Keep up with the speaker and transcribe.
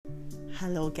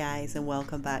Hello guys and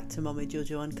welcome back to Mummy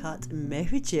Jojo Uncut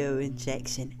Mojo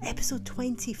Injection episode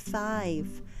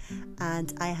 25,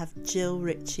 and I have Jill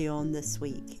Ritchie on this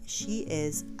week. She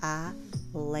is a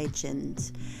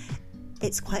legend.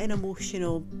 It's quite an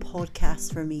emotional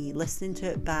podcast for me. Listening to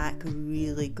it back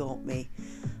really got me.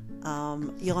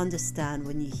 You'll understand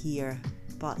when you hear,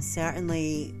 but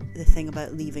certainly the thing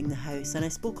about leaving the house, and I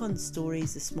spoke on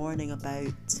stories this morning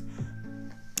about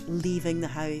leaving the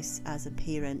house as a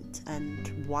parent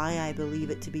and why I believe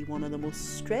it to be one of the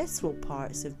most stressful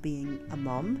parts of being a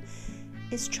mum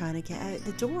is trying to get out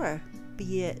the door,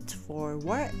 be it for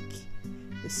work,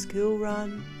 the school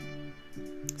run,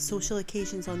 social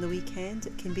occasions on the weekend.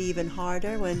 It can be even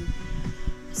harder when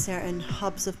certain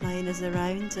hubs of mine is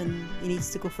around and he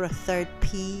needs to go for a third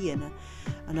pee and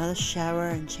another shower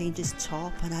and change his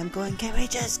top, and I'm going, can we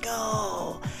just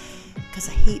go? Because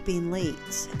I hate being late.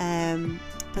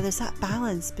 But there's that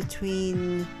balance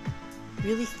between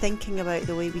really thinking about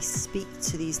the way we speak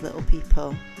to these little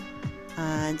people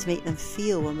and make them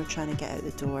feel when we're trying to get out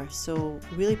the door. So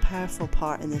really powerful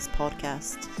part in this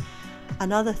podcast.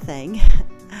 Another thing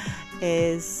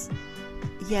is,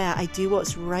 I do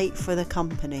what's right for the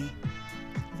company.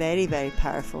 Very, very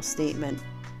powerful statement.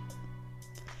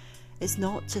 It's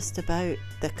not just about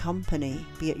the company,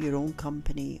 be it your own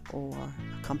company or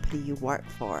a company you work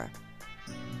for.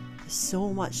 So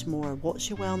much more. What's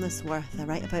your wellness worth? I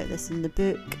write about this in the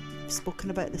book. I've spoken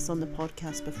about this on the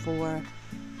podcast before.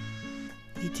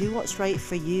 You do what's right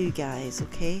for you, guys,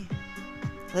 okay?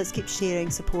 Let's keep sharing,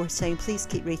 supporting. Please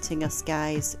keep rating us,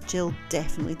 guys. Jill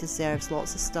definitely deserves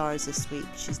lots of stars this week.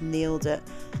 She's nailed it.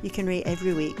 You can rate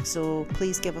every week, so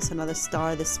please give us another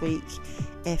star this week.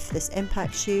 If this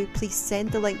impacts you, please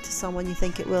send the link to someone you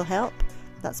think it will help.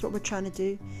 That's what we're trying to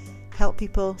do. Help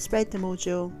people, spread the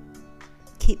mojo.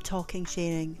 Keep talking,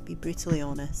 sharing, be brutally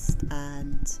honest,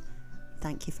 and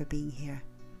thank you for being here.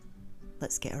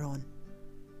 Let's get her on.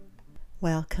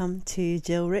 Welcome to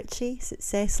Jill Ritchie,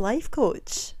 Success Life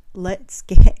Coach. Let's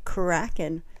get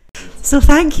cracking. So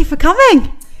thank you for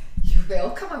coming. You're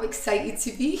welcome. I'm excited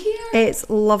to be here. It's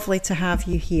lovely to have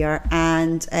you here,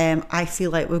 and I feel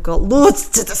like we've got loads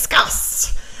to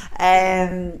discuss.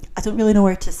 I don't really know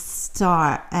where to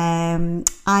start.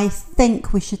 I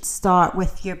think we should start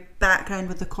with your background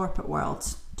with the corporate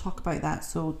world. Talk about that.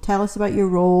 So tell us about your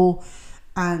role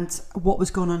and what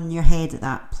was going on in your head at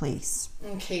that place.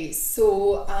 Okay,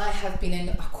 so I have been in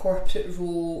a corporate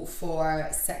role for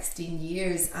 16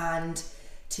 years, and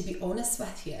to be honest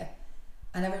with you,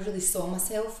 I never really saw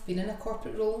myself being in a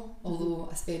corporate role, although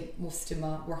I spent most of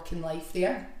my working life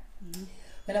there.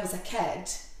 When I was a kid,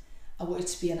 I wanted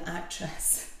to be an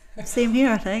actress. Same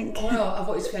here, I think. Oh no, I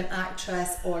wanted to be an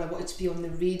actress, or I wanted to be on the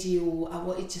radio. I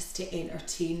wanted just to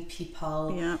entertain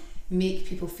people, make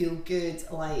people feel good.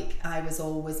 Like, I was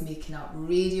always making up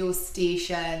radio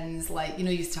stations. Like, you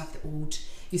know, used to have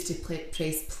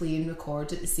press play and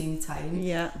record at the same time.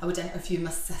 Yeah. I would interview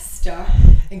my sister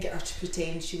and get her to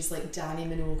pretend she was like Danny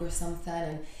Minogue or something,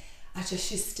 and I just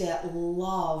used to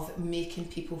love making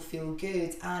people feel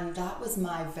good, and that was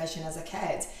my vision as a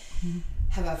kid.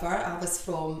 However, I was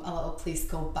from a little place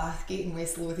called Bathgate in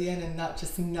West Lothian, and that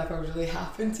just never really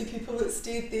happened to people that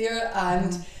stayed there.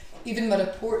 And even my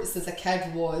reports as a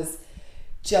kid was,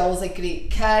 Jill's a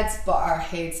great kid, but her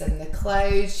head's in the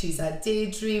clouds. She's a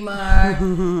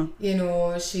daydreamer. You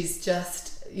know, she's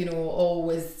just, you know,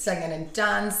 always singing and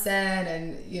dancing,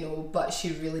 and, you know, but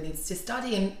she really needs to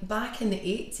study. And back in the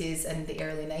 80s and the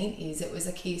early 90s, it was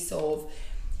a case of,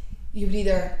 you were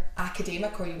either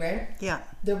academic or you weren't. Yeah.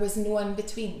 There was no in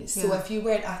between. So if you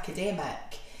weren't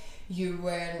academic, you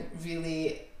weren't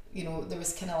really, you know, there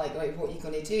was kind of like, right, what are you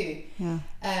going to do?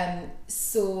 Yeah.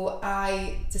 So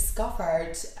I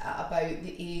discovered at about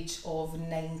the age of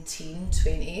 19,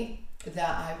 20 that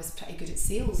I was pretty good at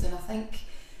sales. And I think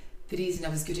the reason I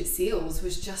was good at sales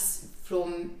was just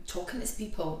from talking to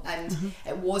people. And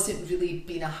it wasn't really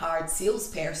being a hard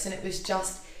salesperson. It was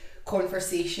just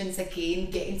conversations,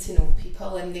 again, getting to know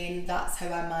people, and then that's how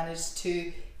I managed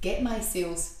to get my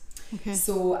sales. Okay.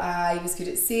 So I was good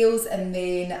at sales, and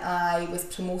then I was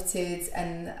promoted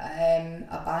in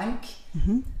a bank,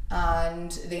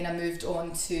 and then I moved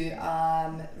on to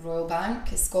Royal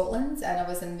Bank of Scotland, and I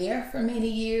was in there for many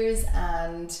years,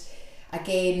 and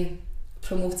again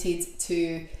promoted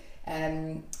to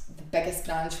the biggest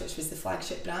branch, which was the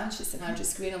flagship branch at St Andrews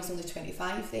Square, and I was only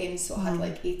 25 then, so I had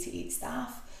like 88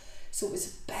 staff. So it was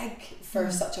big for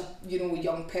such a, you know,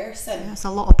 young person. Yeah, it's a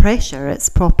lot of pressure. It's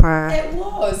proper. It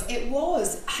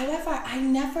was. However, I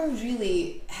never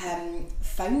really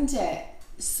found it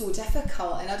so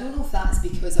difficult, and I don't know if that's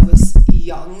because I was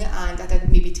young, and I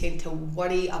didn't maybe tend to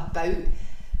worry about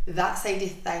that side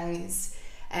of things.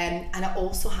 And I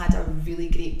also had a really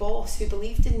great boss who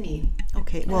believed in me.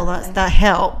 Okay, well that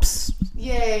helps.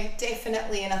 Yeah,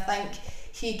 definitely. And I think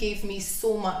he gave me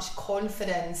so much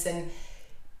confidence. And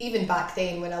even back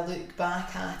then, when I look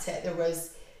back at it, there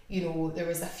was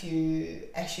a few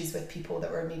issues with people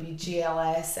that were maybe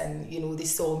jealous, and they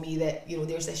saw me that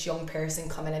there's this young person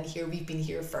coming in here, we've been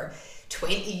here for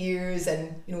 20 years,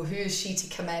 and who is she to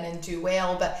come in and do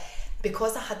well? But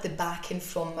because I had the backing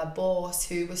from my boss,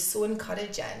 who was so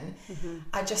encouraging,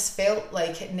 I just felt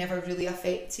like it never really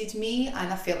affected me,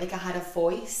 and I felt like I had a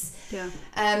voice. Yeah.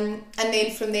 And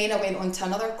then from then I went on to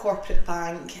another corporate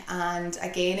bank, and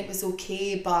again it was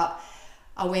okay, but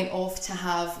I went off to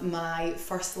have my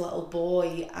first little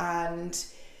boy, and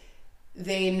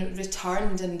then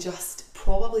returned and just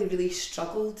probably really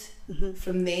struggled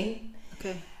from then.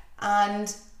 Okay.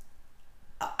 And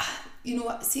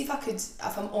see,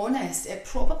 if I'm honest, it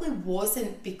probably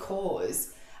wasn't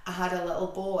because I had a little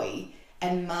boy.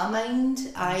 In my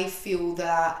mind, I feel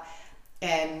that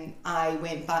I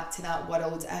went back to that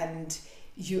world, and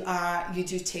you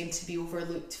do tend to be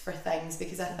overlooked for things,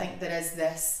 because I think there is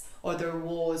this, or there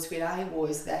was where I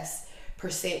was, this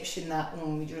perception that,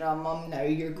 you're a mum now,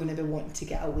 you're going to be wanting to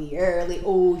get away early,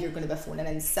 you're going to be phoning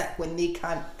in sick when they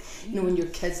can't, when your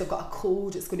kids have got a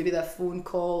cold, it's going to be their phone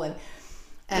call. And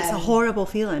it's a horrible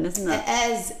feeling, isn't it?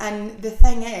 It is. And the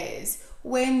thing is,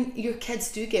 when your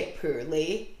kids do get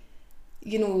poorly,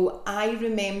 I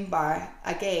remember,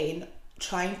 again,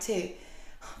 trying to,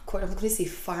 I'm going to say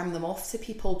farm them off to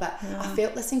people, but I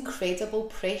felt this incredible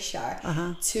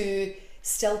pressure to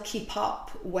still keep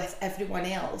up with everyone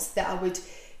else, that I would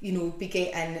be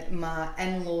getting my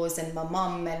in-laws and my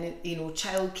mum and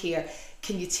childcare,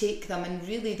 can you take them? And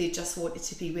really they just wanted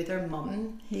to be with their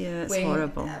mum. Yeah, it's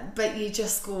horrible. But you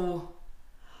just go,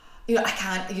 I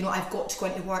can't, I've got to go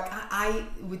into work. I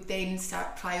would then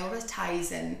start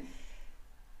prioritising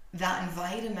that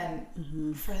environment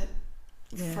for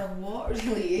what,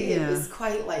 really? It was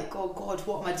quite like, oh God,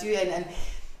 what am I doing?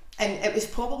 And it was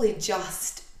probably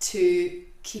just to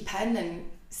keep in and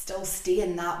still stay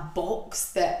in that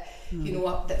box that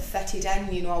that fitted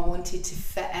in. I wanted to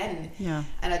fit in,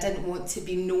 and I didn't want to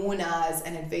be known as,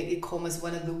 in inverted commas,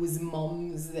 one of those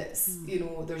mums that's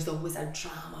there's always a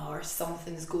drama or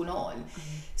something's going on.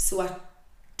 So I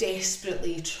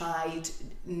desperately tried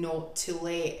not to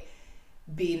let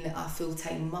being a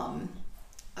full-time mum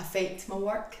affect my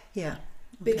work.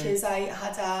 Because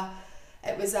I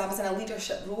was in a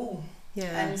leadership role.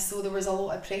 And so there was a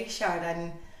lot of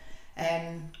pressure,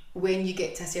 and when you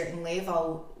get to a certain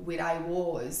level where I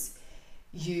was,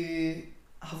 you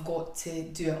have got to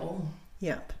do it all.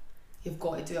 You've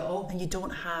got to do it all. And you don't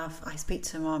have, I speak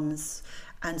to mums,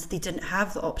 and they didn't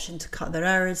have the option to cut their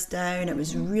hours down. It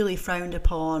was really frowned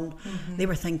upon. They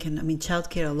were thinking,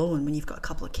 childcare alone, when you've got a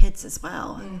couple of kids as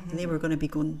well, and they were going to be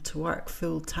going to work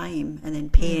full time and then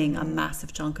paying a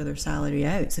massive chunk of their salary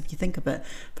out. So if you think of it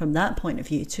from that point of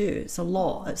view too, it's a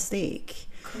lot at stake.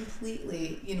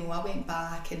 Completely. I went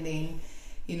back, and then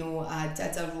I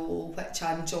did a role which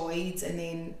I enjoyed, and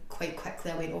then quite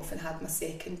quickly I went off and had my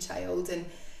second child, and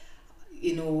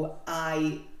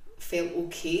I felt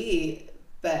okay.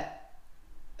 But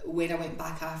when I went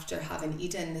back after having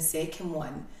Eden, the second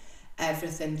one,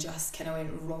 everything just kind of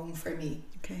went wrong for me.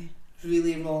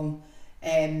 Really wrong.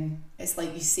 It's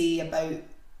like you say about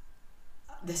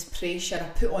this pressure I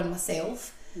put on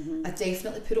myself. I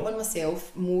definitely put it on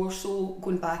myself, more so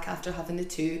going back after having the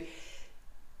two.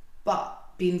 But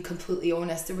being completely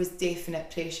honest, there was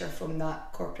definite pressure from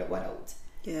that corporate world.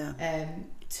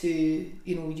 To,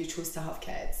 you chose to have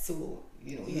kids, so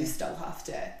you still have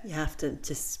to. You have to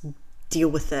just deal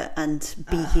with it and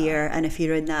be here. And if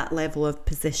you're in that level of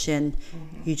position,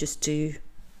 you just do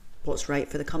what's right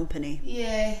for the company.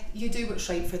 Yeah, you do what's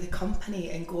right for the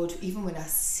company. And God, even when I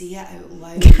say it out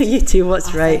loud, you do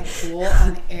what's right. Think, what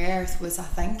on earth was I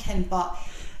thinking? But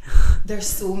there's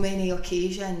so many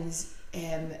occasions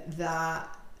that,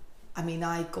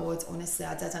 God, honestly,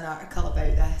 I did an article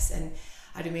about this, and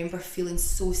I remember feeling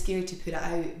so scared to put it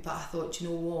out, but I thought, you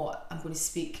know what, I'm going to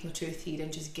speak my truth here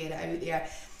and just get it out there.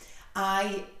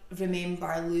 I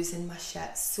remember losing my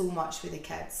shit so much with the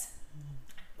kids,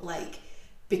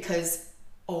 because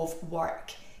of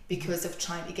work, because of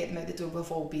trying to get them out the door.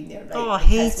 We've all been there, right? I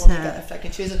hate it. Get their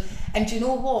freaking shoes on. And do you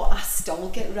know what? I still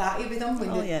get ratty with them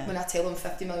when I tell them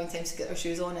 50 million times to get their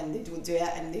shoes on, and they don't do it,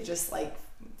 and they just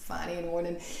fannying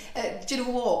on. And do you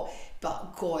know what?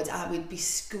 But God, I would be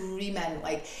screaming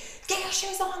get your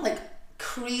shoes on,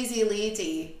 crazy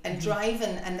lady, and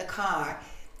driving in the car.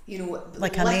 you know,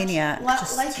 like a maniac.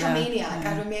 Like a maniac.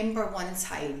 I remember one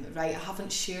time, right, I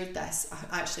haven't shared this.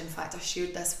 Actually, in fact, I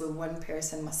shared this with one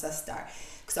person, my sister,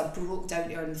 because I broke down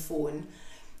to her on the phone.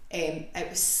 It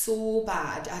was so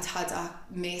bad. I'd had a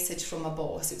message from my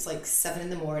boss. It was like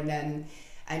 7 a.m,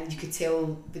 and you could tell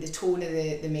with the tone of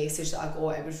the message that I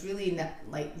got, it was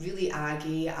really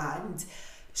aggy, and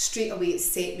straight away it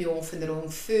set me off on the wrong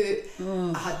foot.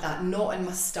 I had that knot in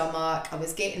my stomach. I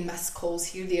was getting missed calls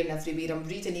here, there and everywhere. I'm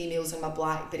reading emails on my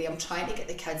BlackBerry. I'm trying to get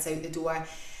the kids out the door,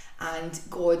 and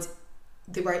God,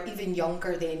 they were even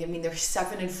younger then. I mean, they're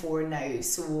 7 and 4 now,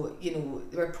 so you know,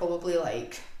 they were probably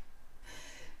like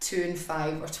 2 and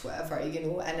 5 or whatever, you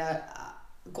know. And I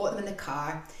got them in the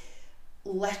car,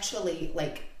 literally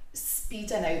like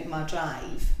speeding out my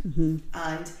drive,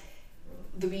 and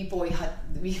the wee boy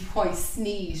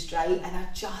sneezed, right, and I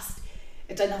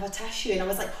didn't have a tissue, and I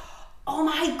was like, oh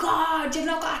my God, you've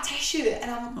not got a tissue,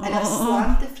 and I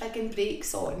slammed the frigging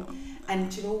brakes on, and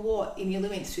do you know what, it nearly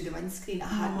went through the windscreen. I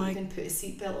hadn't even put a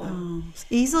seatbelt on. It's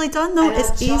easily done though.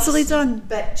 It's easily done.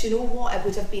 But do you know what, it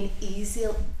would have been easy.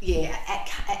 Yeah,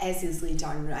 it is easily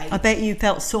done, right? I bet you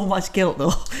felt so much guilt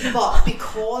though. But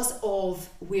because of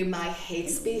where my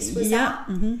headspace was at,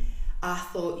 I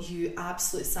thought, you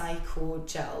absolute psycho,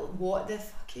 Jill, what the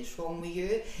fuck is wrong with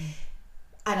you?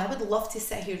 And I would love to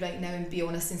sit here right now and be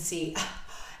honest and say,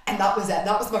 and that was it.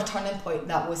 That was my turning point.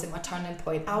 That wasn't my turning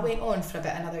point. I went on for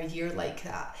about another year like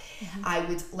that. I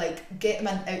would like get them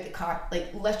out the car,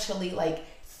 like literally like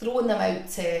throwing them out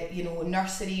to, you know,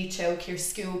 nursery, childcare,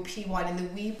 school, P1, and the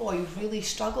wee boy really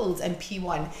struggled in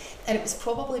P1, and it was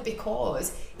probably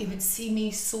because he would see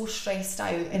me so stressed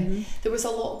out, and there was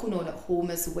a lot going on at home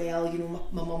as well. You know,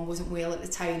 my mum wasn't well at the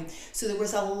time, so there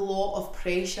was a lot of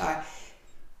pressure,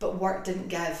 but work didn't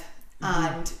give,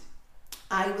 and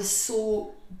I was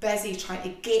so busy trying to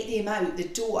get them out the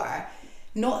door,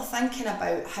 not thinking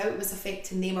about how it was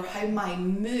affecting them or how my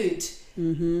mood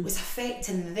was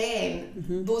affecting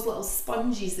them. Those little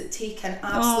sponges that take in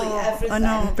absolutely everything. I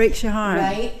know, it breaks your heart.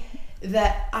 Right?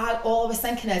 That all I was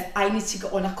thinking is, I need to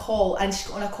get on a call, I need to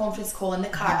get on a conference call in the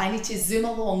car, I need to zoom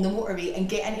along the motorway and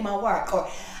get into my work, or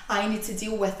I need to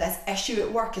deal with this issue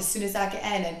at work as soon as I get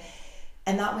in.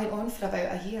 And that went on for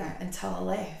about a year until I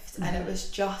left, and it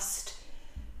was just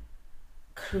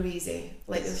crazy.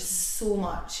 Like, there's so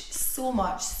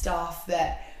much stuff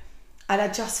that, and I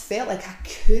just felt like I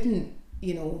couldn't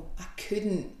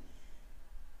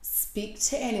speak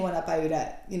to anyone about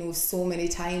it. You know, so many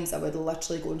times I would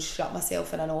literally go and shut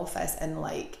myself in an office and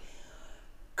like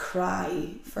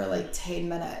cry for like 10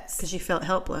 minutes. Because you felt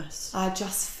helpless. I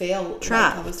just felt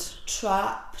trapped. Like I was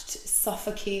trapped,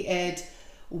 suffocated,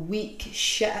 weak,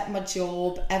 shit at my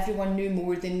job. Everyone knew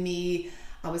more than me.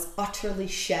 I was utterly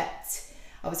shit.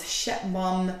 I was a shit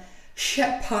mum,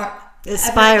 shit partner. It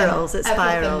spirals.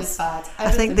 Everything was bad.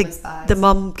 I think the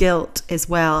mum guilt as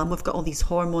well, and we've got all these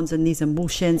hormones and these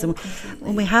emotions, and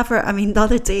when we have her, I mean, the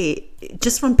other day,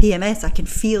 just from PMS, I can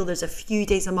feel there's a few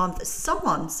days a month, some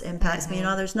months impacts me and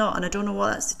others not, and I don't know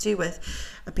what that's to do with.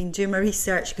 I've been doing my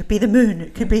research. It could be the moon,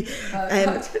 it could be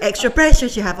extra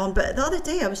pressures you have on, but the other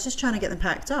day I was just trying to get them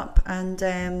packed up, and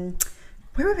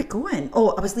where were we going?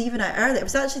 Oh, I was leaving out early. I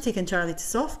was actually taking Charlie to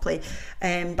soft play,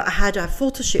 but I had a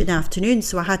photo shoot in the afternoon,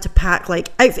 so I had to pack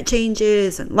like outfit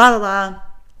changes and la la la.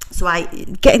 So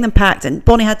getting them packed, and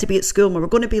Bonnie had to be at school and we were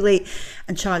going to be late,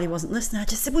 and Charlie wasn't listening. I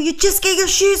just said, well, you just get your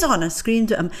shoes on. I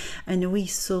screamed at him, and the wee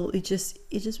soul, he just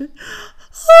went,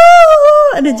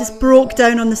 ah, and then just broke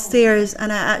down on the stairs,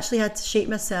 and I actually had to shake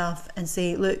myself and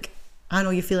say, look, I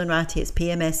know you're feeling ratty, it's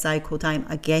PMS cycle time,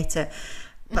 I get it.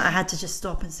 But I had to just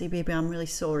stop and say, baby, I'm really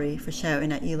sorry for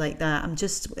shouting at you like that.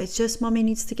 It's just Mummy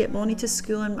needs to get Bonnie to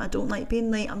school and I don't like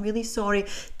being late. I'm really sorry.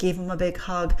 Gave him a big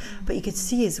hug. But you could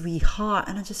see his wee heart.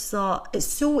 And I just thought, it's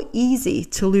so easy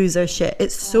to lose our shit.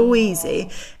 It's so easy.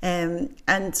 Yeah,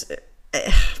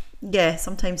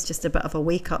 sometimes just a bit of a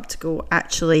wake up to go,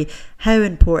 actually, how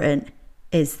important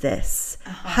is this?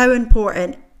 How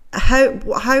important,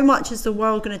 how much is the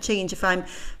world going to change if I'm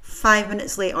 5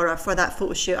 minutes late, or for that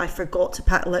photo shoot I forgot to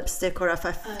pack lipstick, or if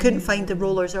I couldn't find the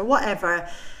rollers or whatever.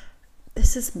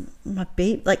 This is my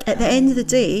babe. Like, at the end of the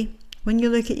day, when you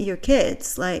look at your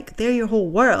kids, like, they're your whole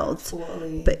world.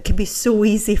 Totally. But it can be so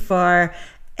easy for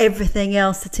everything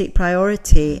else to take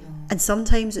priority. And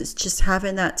sometimes it's just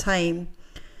having that time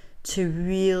to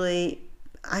really,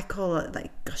 I call it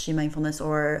like gushy mindfulness,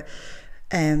 or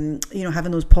you know,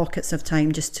 having those pockets of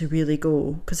time just to really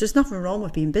go, because there's nothing wrong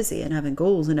with being busy and having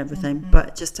goals and everything,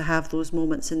 but just to have those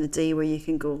moments in the day where you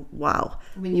can go, wow,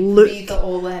 when you breathe it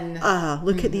all in.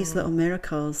 Look at these little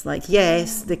miracles. Like,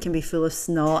 yes, they can be full of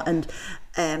snot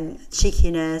and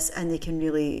cheekiness, and they can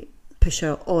really push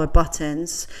out all our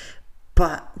buttons,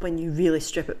 but when you really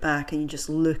strip it back and you just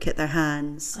look at their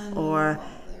hands or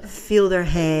feel their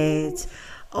head,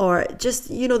 or just,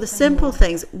 you know, the simple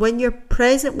things, when you're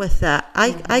present with that,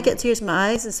 I get tears in my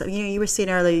eyes and stuff. You know, you were saying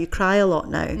earlier you cry a lot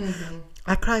now.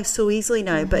 I cry so easily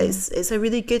now, but it's a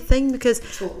really good thing, because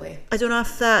I don't know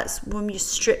if that's when you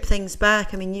strip things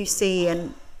back. I mean, you say,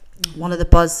 and one of the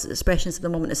buzz expressions at the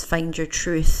moment is find your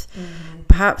truth.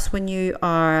 Perhaps when you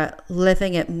are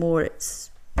living it more, it's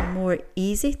more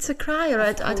easy to cry, or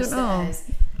I don't know.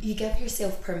 You give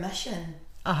yourself permission,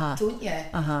 don't you,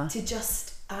 to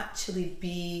just actually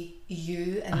be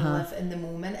you and live in the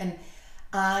moment. And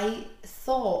I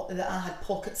thought that I had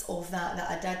pockets of that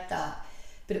I did that,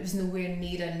 but it was nowhere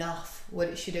near enough what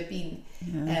it should have been,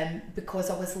 because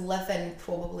I was living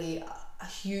probably a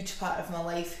huge part of my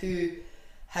life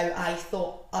how I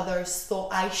thought others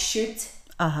thought I should,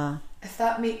 if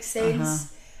that makes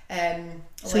sense.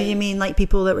 So you mean like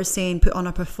people that were saying put on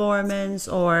a performance,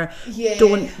 or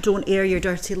don't air your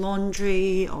dirty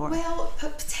laundry, or? Well,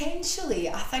 potentially,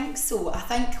 I think so. I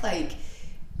think, like,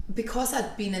 because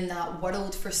I'd been in that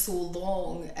world for so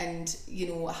long, and, you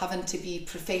know, having to be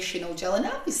professional, Jill, and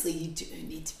obviously you do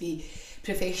need to be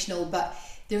professional, but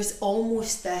there's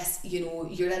almost this, you know,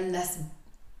 you're in this,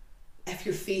 if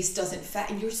your face doesn't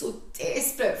fit, and you're so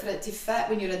desperate for it to fit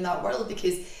when you're in that world,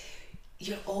 because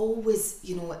you're always,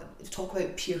 you know, talk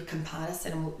about pure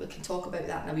comparison, and we can talk about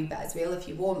that in a wee bit as well if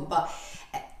you want, but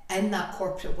in that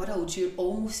corporate world you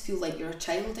almost feel like you're a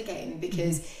child again,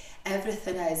 because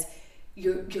everything is,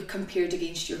 you're compared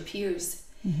against your peers.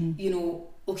 You know,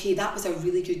 okay, that was a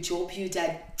really good job you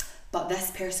did, but this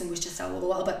person was just a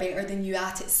little bit better than you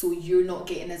at it, so you're not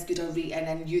getting as good a rating,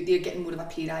 and they're getting more of a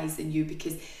pay rise than you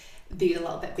because they're a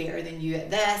little bit better than you at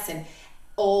this. And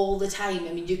all the time,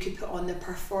 I mean, you could put on the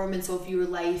performance of your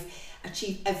life,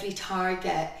 achieve every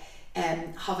target,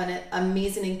 have an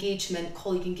amazing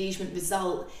colleague engagement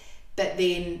result, but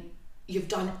then you've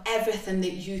done everything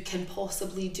that you can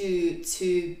possibly do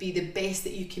to be the best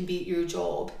that you can be at your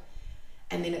job,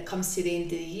 and then it comes to the end of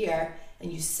the year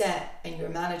and you sit and your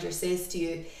manager says to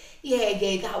you, yeah,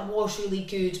 that was really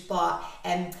good, but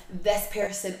this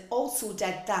person also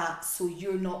did that, so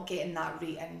you're not getting that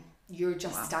rating, you're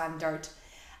just standard.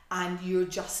 And you're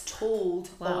just told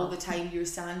all the time you're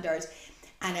standard.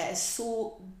 And it is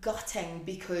so gutting,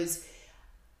 because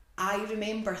I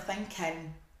remember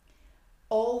thinking,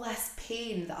 all this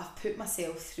pain that I've put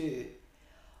myself through,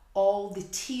 all the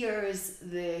tears,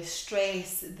 the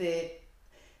stress, it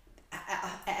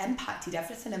impacted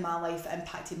everything in my life. It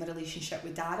impacted my relationship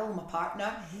with Daryl, my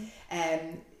partner,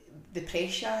 the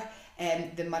pressure,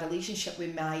 my relationship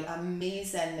with my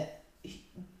amazing,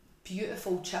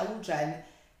 beautiful children.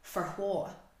 For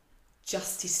what?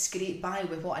 Just to scrape by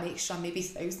with what, an extra maybe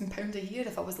 £1,000 a year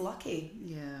if I was lucky.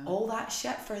 All that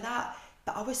shit for that.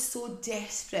 But I was so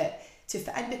desperate to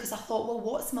fit in, because I thought, well,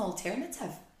 what's my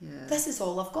alternative? This is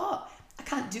all I've got. I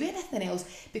can't do anything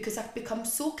else, because I've become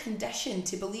so conditioned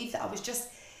to believe that I was just,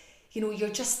 you know, you're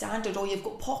just standard, or you've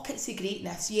got pockets of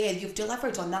greatness. Yeah, you've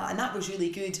delivered on that, and that was really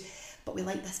good, but we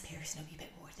like this person a wee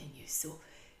bit more than you, so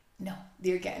no,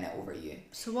 they're getting it over you.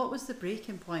 So what was the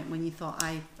breaking point when you thought,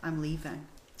 I'm leaving?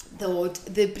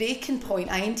 The breaking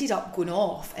point, I ended up going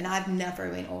off, and I've never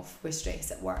went off with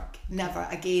stress at work. Never.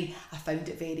 Again, I found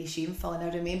it very shameful, and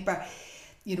I remember,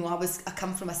 you know, I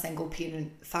come from a single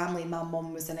parent family. My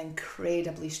mum was an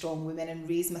incredibly strong woman and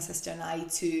raised my sister and I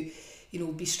to, you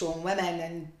know, be strong women,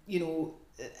 and, you know,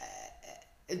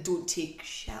 don't take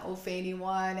shit off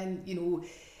anyone, and, you know,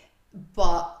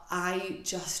 but I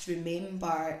just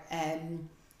remember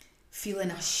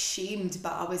feeling ashamed,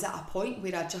 but I was at a point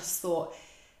where I just thought,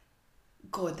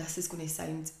 God, this is going to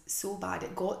sound so bad.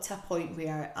 It got to a point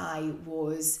where I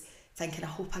was thinking, I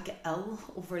hope I get ill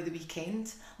over the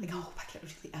weekend. Like, I hope I get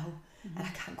really ill and I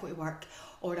can't go to work.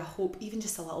 Or I hope even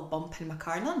just a little bump in my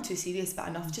car, nothing too serious, but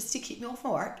enough just to keep me off my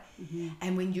work.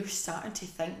 And when you're starting to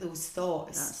think those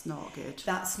thoughts, that's not good.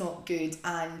 That's not good.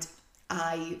 And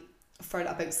I, for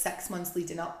about 6 months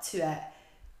leading up to it,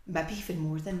 maybe even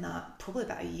more than that, probably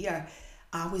about a year,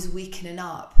 I was waking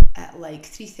up at like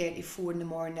 3:30, 4 in the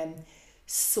morning,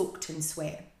 soaked in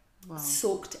sweat.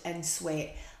 Soaked in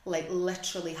sweat, like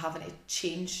literally having to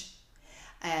change.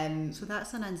 So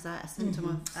that's an anxiety, symptom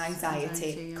of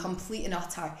anxiety, complete and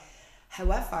utter.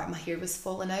 However, my hair was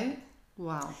falling out.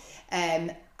 Wow.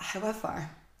 However,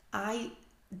 I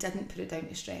didn't put it down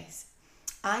to stress.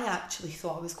 I actually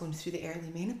thought I was going through the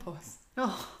early menopause.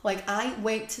 Oh. Like, I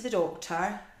went to the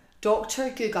doctor. Dr.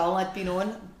 Google I'd been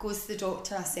on, goes to the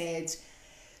doctor. I said,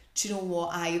 do you know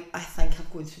what? I think I'm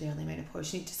going through the early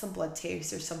menopause. You need to do some blood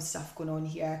tests or some stuff going on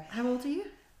here. How old are you?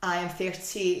 I am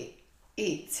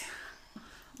 38.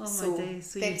 Oh so my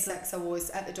days. So 36 I was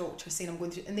at the doctor saying I'm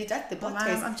going through, and they did the blood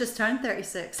test. I've just turned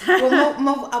 36.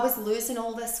 Well, I was losing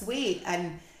all this weight,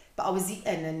 but I was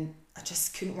eating and I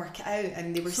just couldn't work it out,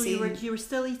 and they were saying... you were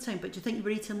still eating, but do you think you were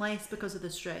eating less because of the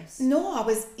stress? No, I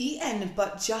was eating,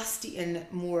 but just eating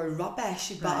more rubbish,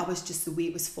 but Right. I was just, the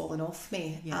weight was falling off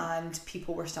me, and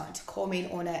people were starting to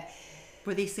comment on it.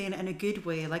 Were they saying it in a good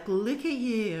way, like, look at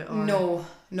you? Or... No,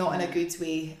 not in a good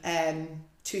way.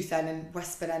 Too thin and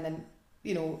whispering, and,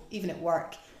 you know, even at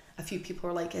work, a few people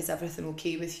were like, is everything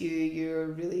okay with you? You're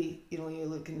really, you know, you're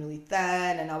looking really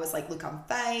thin. And I was like, look, I'm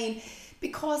fine.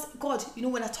 Because, God, you know,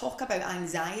 when I talk about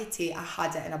anxiety, I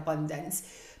had it in abundance,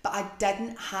 but I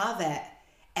didn't have it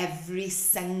every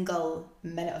single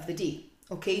minute of the day.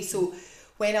 Okay, so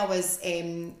when I was,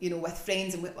 you know, with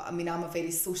friends, and I mean, I'm a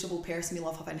very sociable person. We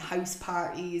love having house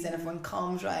parties and everyone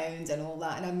comes round and all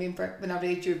that. And I remember when I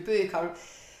read your book,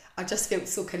 I just felt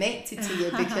so connected to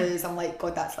you, because I'm like,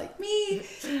 God, that's like me.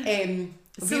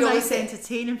 It's so nice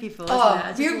entertaining people,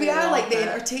 isn't it? We are like the it.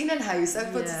 entertaining house.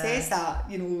 Everybody says that,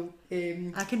 you know.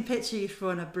 I can picture you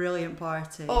throwing a brilliant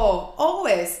party. Oh,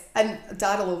 always. And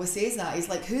Daryl always says that. He's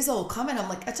like, who's all coming? I'm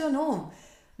like, I don't know.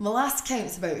 My last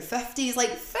count's about 50. He's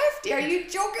like, 50? Are you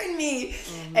joking me?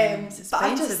 It's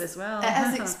expensive as well.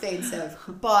 It is expensive.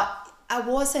 But I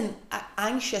wasn't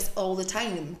anxious all the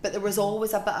time, but there was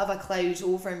always a bit of a cloud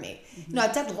over me. You know,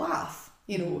 I did laugh.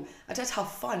 You know, I did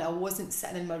have fun. I wasn't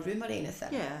sitting in my room or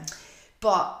anything. Yeah.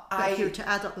 But if you were to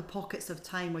add up the pockets of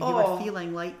time where you were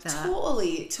feeling like that.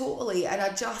 Totally. And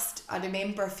I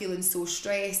remember feeling so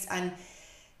stressed and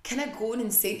kind of going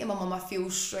and saying to my mum, I feel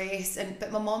stressed.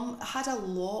 But my mum had a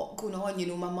lot going on. You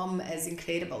know, my mum is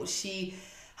incredible. She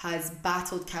has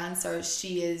battled cancer.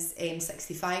 She is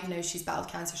 65 now. She's battled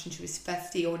cancer since she was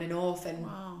 50, on and off. And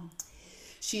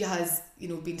she has, you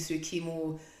know, been through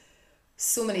chemo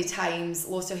so many times,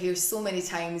 lost her hair so many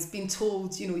times, been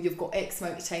told, you know, you've got X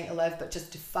amount of time to live, but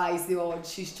just defies the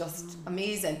odds. She's just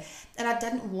amazing. And I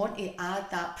didn't want to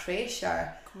add that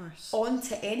pressure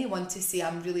onto anyone to say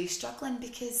I'm really struggling,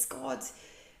 because, God,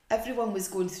 everyone was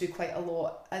going through quite a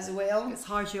lot as well. It's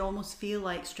hard. You almost feel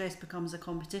like stress becomes a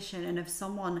competition, and if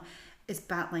someone is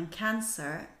battling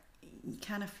cancer, you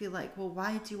kind of feel like, well,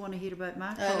 why do you want to hear about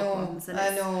my problems?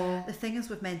 I know. The thing is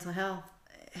with mental health,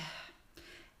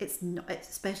 it's not,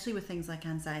 especially with things like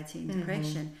anxiety and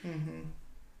depression,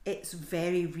 it's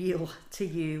very real to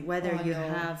you, whether you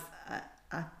have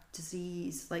a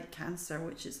disease like cancer,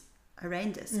 which is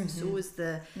horrendous. So is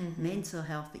the mental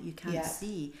health that you can't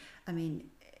see. I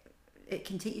mean, it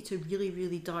can take you to really,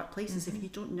 really dark places if you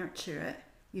don't nurture it.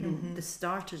 You know, the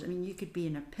starters, I mean, you could be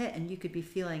in a pit and you could be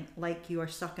feeling like you are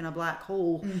stuck in a black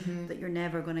hole that you're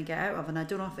never going to get out of. And I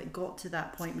don't know if it got to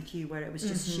that point with you where it was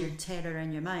just sheer terror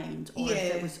in your mind, or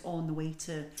if it was on the way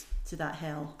to that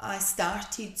hell. I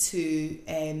started to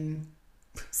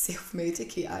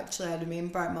self-medicate, actually. I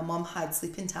remember my mum had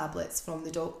sleeping tablets from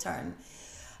the doctor, and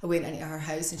I went into her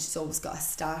house and she's always got a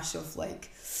stash of like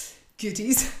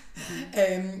goodies.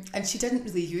 And she didn't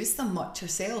really use them much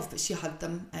herself, but she had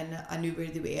them and I knew where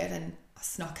they were, and I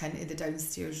snuck into the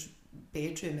downstairs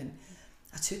bedroom and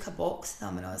I took a box of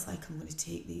them and I was like, I'm going to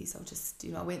take these. I'll just,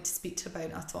 you know, I went to speak to her about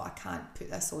it and I thought, I can't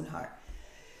put this on her.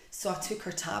 So I took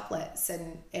her tablets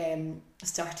and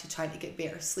started trying to get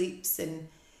better sleeps,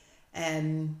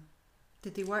 and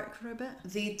did they work for a bit?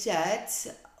 They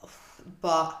did,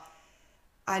 but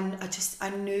I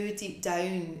knew deep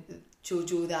down,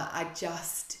 Jojo,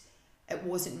 that it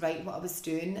wasn't right what I was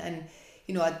doing. And,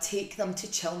 you know, I'd take them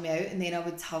to chill me out and then I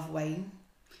would have wine.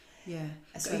 Yeah.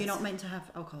 So you're not meant to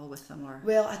have alcohol with them, or?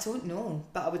 Well, I don't know,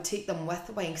 but I would take them with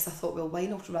the wine because I thought, well,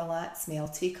 wine will relax me. I'll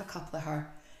take a couple of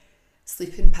her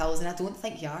sleeping pills, and I don't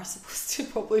think you are supposed to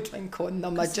probably drink on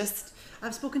them.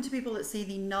 I've spoken to people that say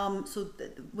they numb,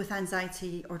 with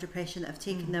anxiety or depression, that have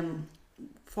taken them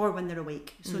for when they're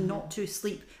awake. So not to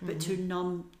sleep, but to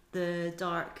numb the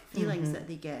dark feelings that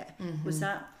they get. Was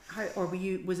that how, or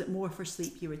was it more for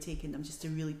sleep you were taking them, just to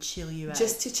really chill you out?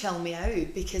 Just to chill me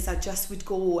out, because I just would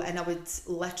go and I would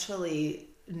literally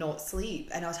not sleep,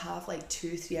 and I'd have like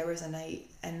 2-3 hours a night,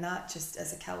 and that just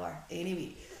is a killer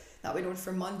anyway. That went on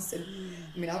for months, and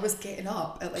I mean, I was getting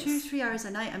up at like 2-3 hours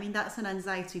a night. I mean, that's an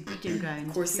anxiety breeding ground.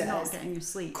 Of course, you're not getting your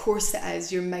sleep. Of course it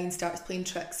is. Your mind starts playing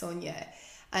tricks on you.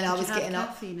 And I was getting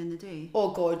caffeine in the day?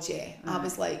 Oh God, yeah. Right. I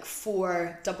was like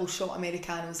 4 double shot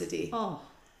Americanos a day. Oh.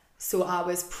 So I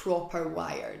was proper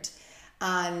wired.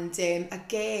 And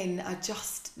again,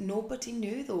 nobody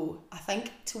knew though. I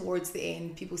think towards the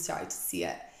end, people started to see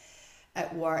it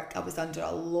at work. I was under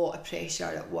a lot of pressure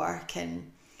at work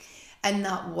and in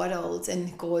that world.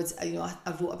 And God, you know,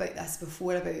 I wrote about this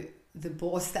before, about the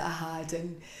boss that I had.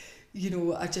 And, you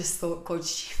know, I just thought, God,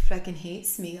 she friggin'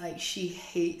 hates me. Like, she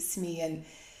hates me. And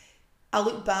I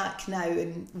look back now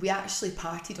and we actually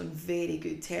partied on very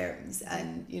good terms.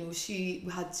 And, you know,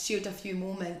 we had shared a few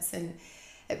moments and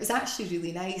it was actually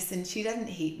really nice, and she didn't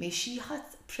hate me. She had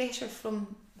pressure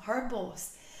from her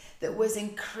boss that was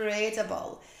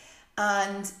incredible.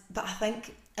 But I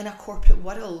think in a corporate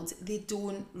world, they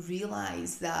don't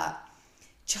realise that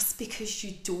just because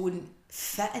you don't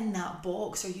fit in that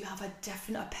box, or you have a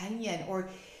different opinion, or,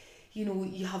 you know,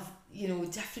 you have, you know,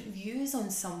 different views on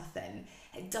something,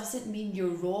 it doesn't mean you're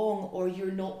wrong or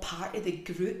you're not part of the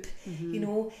group, you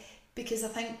know, because I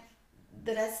think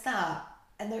there is that.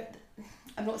 And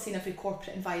I'm not saying every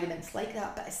corporate environment's like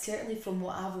that, but certainly from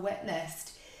what I've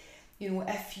witnessed, you know,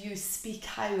 if you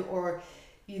speak out or,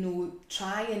 you know,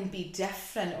 try and be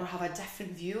different or have a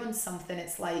different view on something,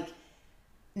 it's like,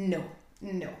 no.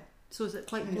 So is it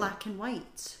quite black and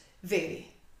white? Very.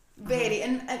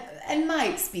 In my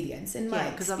experience,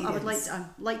 because I would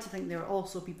like to think there are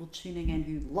also people tuning in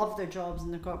who love their jobs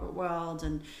in the corporate world,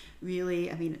 and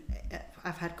really, I mean,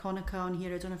 I've had Konica on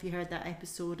here. I don't know if you heard that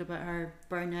episode about her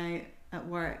burnout at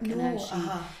work. No, and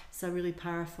how it's a really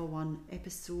powerful one.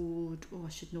 Episode, I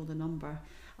should know the number.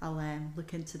 I'll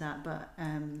look into that, but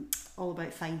all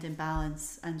about finding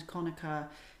balance, and Konica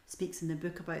speaks in the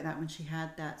book about that when she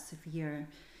had that severe,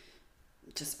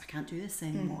 I can't do this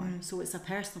anymore. So it's a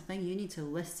personal thing. You need to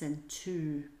listen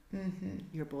to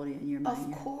your body and your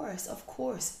mind. Of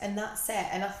course, and that's it.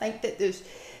 And I think that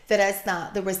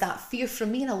there was that fear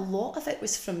from me, and a lot of it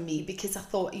was from me, because I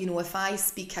thought, you know, if I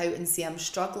speak out and say I'm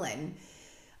struggling,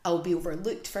 I'll be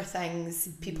overlooked for things.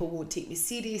 People won't take me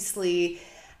seriously.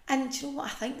 And you know what? I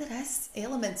think there is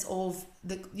elements of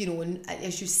the, you know, and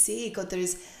as you say, God, there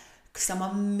is some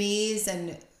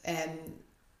amazing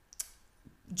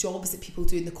jobs that people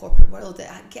do in the corporate world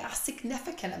that get a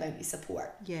significant amount of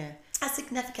support. Yeah. A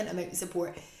significant amount of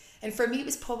support. And for me, it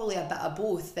was probably a bit of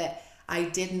both, that I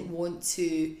didn't want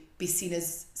to be seen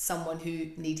as someone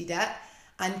who needed it,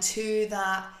 and two,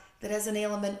 that there is an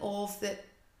element of that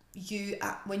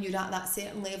when you're at that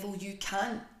certain level, you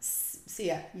can't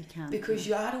say it. You can't. Because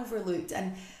you are overlooked.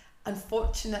 And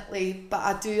unfortunately, but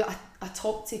I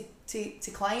talk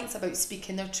to clients about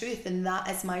speaking their truth, and that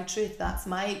is my truth. That's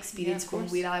my experience from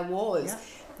where I was,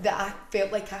 that I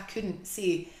felt like I couldn't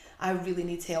say, I really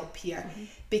need help here,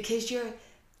 because you're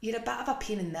a bit of a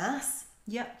pain in the ass.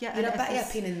 Yeah. You're a bit of a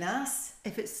pain in the ass.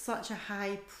 If it's such a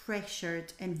high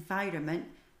pressured environment,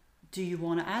 do you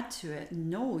want to add to it?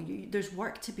 No, there's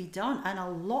work to be done, and a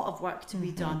lot of work to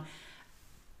be done.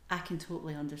 I can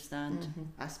totally understand.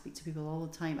 I speak to people all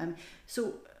the time.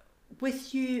 So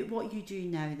with you, what you do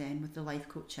now then with the life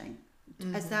coaching,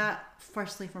 is that,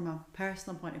 firstly, from a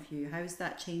personal point of view, how has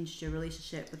that changed your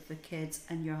relationship with the kids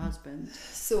and your husband?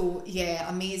 So yeah,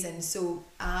 amazing. So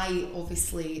I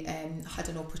obviously had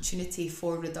an opportunity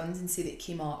for redundancy that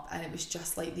came up, and it was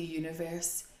just like the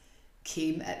universe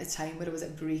came at the time where I was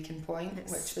at breaking point,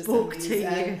 which was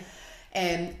amazing.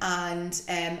 And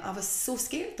I was so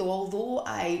scared though, although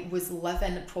I was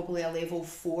living probably a level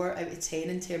 4 out of 10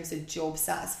 in terms of job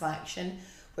satisfaction,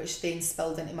 which then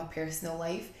spilled into my personal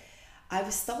life. I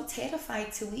was still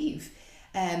terrified to leave,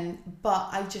 but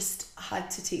I just had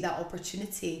to take that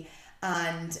opportunity.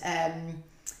 And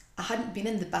I hadn't been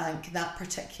in the bank, that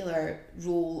particular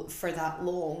role, for that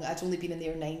long. I'd only been in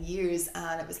there 9 years,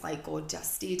 and it was like, God,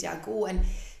 just stay, do I go? And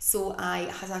so I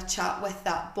had a chat with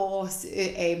that boss,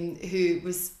 who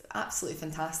was absolutely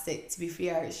fantastic, to be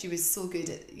fair. She was so good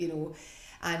at, you know,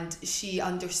 and she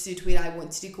understood where I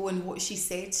wanted to go. And what she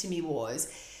said to me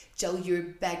was, Jill, your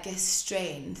biggest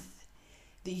strength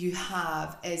that you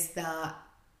have is that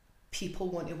people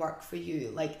want to work for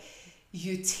you. Like,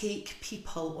 you take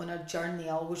people on a journey.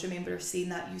 I always remember her saying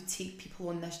that. You take people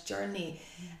on this journey,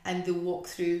 and they walk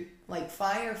through like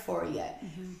fire for you.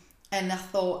 And I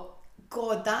thought,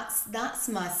 God, that's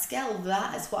my skill.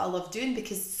 That is what I love doing,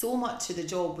 because so much of the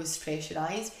job was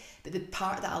pressurised, but the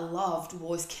part that I loved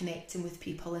was connecting with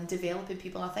people and developing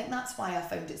people. And I think that's why I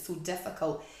found it so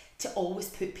difficult to always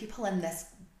put people in this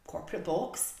corporate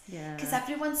box, because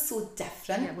everyone's so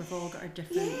different. We've all got our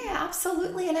different.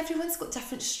 Absolutely, and everyone's got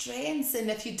different strengths, and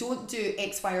if you don't do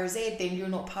X, Y, or Z, then you're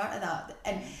not part of that.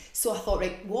 And so I thought,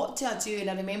 right, what do I do? And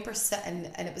I remember sitting,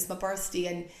 and it was my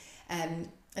birthday, and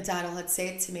Daryl had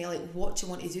said to me, like, what do you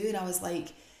want to do? And I was like,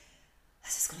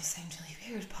 this is going to sound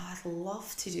really weird, but I'd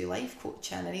love to do life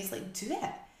coaching. And he's like, do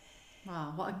it.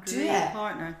 Wow, what a great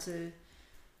partner to...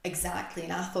 Exactly.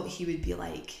 And I thought he would be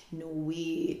like, no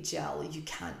way, Jill, you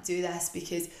can't do this,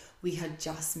 because we had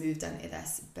just moved into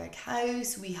this big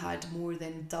house. We had more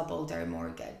than doubled our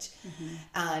mortgage.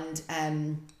 And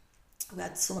we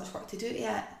had so much work to do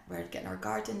yet. We were getting our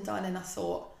garden done, and I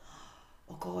thought,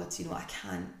 oh God, you know, I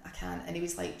can't. And he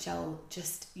was like, Jill,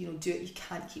 just, you know, do it. You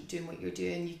can't keep doing what you're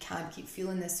doing. You can't keep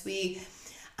feeling this way.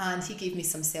 And he gave me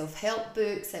some self-help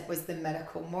books. It was The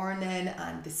Miracle Morning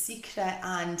and The Secret.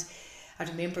 And I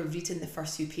remember reading the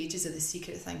first few pages of The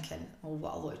Secret thinking, oh,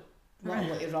 what a lot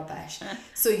of rubbish.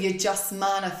 So you just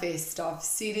manifest stuff,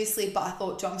 seriously. But I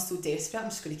thought, I'm so desperate, I'm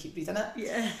just going to keep reading it.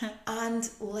 Yeah. And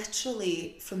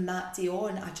literally from that day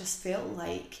on, I just felt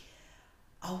like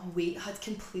a weight had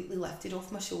completely lifted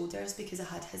off my shoulders because I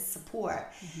had his support.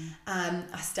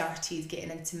 I started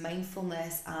getting into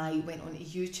mindfulness. I went on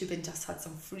YouTube and just had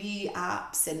some free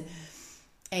apps,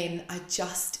 and I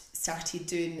just started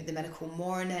doing the Miracle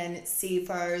Morning,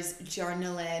 Savers,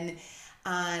 journaling,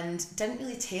 and didn't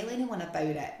really tell anyone about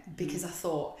it because I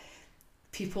thought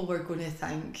people were going to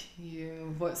think,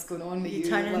 what's going on with you? You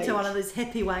turn into one of those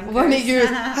hippie wankers.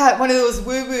 One of those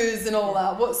woo-woos and all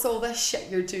that. What's all this shit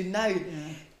you're doing now?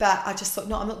 But I just thought,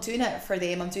 no, I'm not doing it for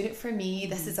them. I'm doing it for me.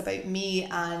 This is about me,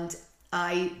 and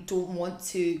I don't want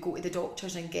to go to the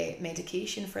doctors and get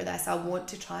medication for this. I want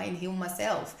to try and heal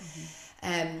myself.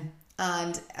 And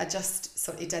I just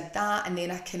sort of did that, and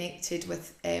then I connected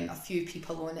with a few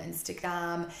people on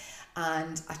Instagram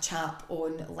and a chap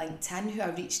on LinkedIn who I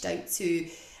reached out to,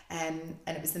 and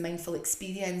it was the Mindful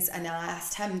Experience, and I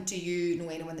asked him, do you know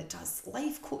anyone that does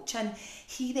life coaching?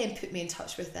 He then put me in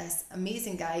touch with this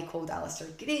amazing guy called Alistair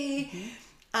Gray,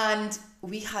 and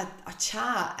we had a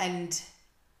chat, and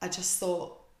I just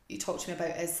thought, he talked to me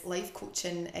about his life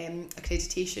coaching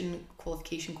accreditation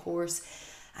qualification course,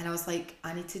 and I was like,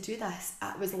 I need to do this.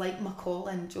 It was like my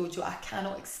calling, Jojo. I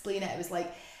cannot explain it. It was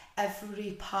like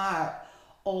every part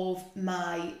of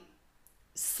my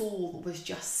soul was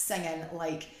just singing,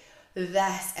 like,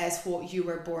 this is what you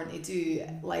were born to do.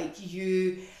 Like,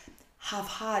 you have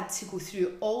had to go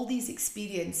through all these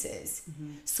experiences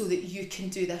so that you can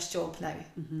do this job now,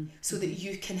 so that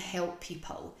you can help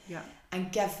people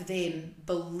and give them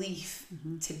belief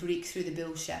to break through the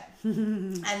bullshit.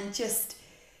 And just,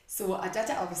 so I did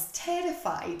it. I was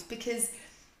terrified because,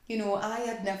 you know, I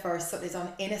had never sort of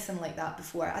done anything like that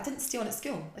before. I didn't stay on at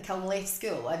school. Like, I left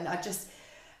school, and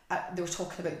they were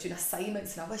talking about doing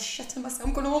assignments, and I was shitting myself.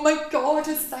 I'm going, oh my God,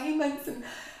 assignments. And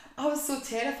I was so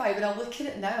terrified. When I look at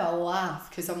it now, I laugh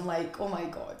because I'm like, oh my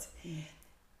God.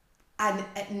 And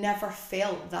it never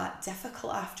felt that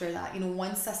difficult after that. You know,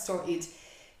 once I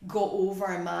got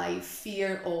over my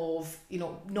fear of, you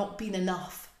know, not being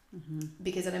enough.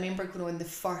 Because I remember going on the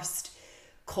first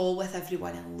call with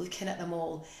everyone and looking at them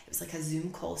all. It was like a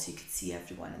Zoom call, so you could see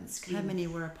everyone on the screen. How many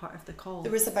were a part of the call?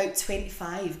 There was about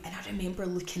 25, and I remember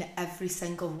looking at every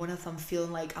single one of them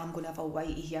feeling like, I'm going to have a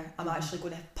whitey here. I'm actually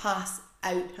going to pass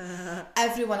out.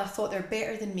 Everyone, I thought they're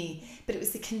better than me, but it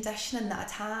was the conditioning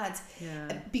that I'd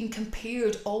had. Being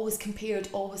compared, always compared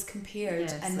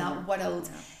in that world.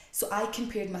 So I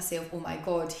compared myself, oh my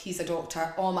God, he's a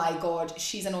doctor, oh my God,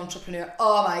 she's an entrepreneur,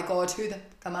 oh my God, who the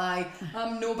fuck am I?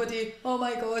 I'm nobody, oh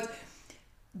my God.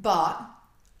 But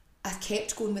I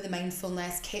kept going with the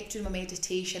mindfulness, kept doing my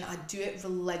meditation. I do it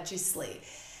religiously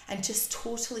and just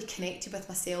totally connected with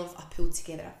myself. I pulled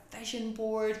together a vision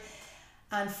board,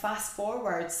 and fast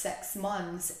forward 6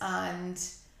 months, and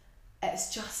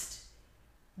it's just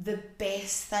the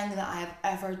best thing that I've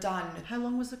ever done. How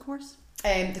long was the course?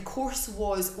 The course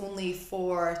was only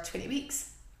for 20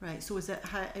 weeks. Right, so is it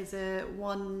how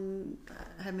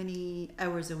many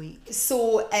hours a week?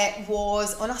 So it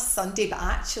was on a Sunday, but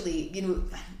actually, you know,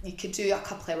 you could do a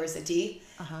couple hours a day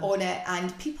on it,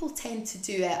 and people tend to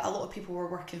do it. A lot of people were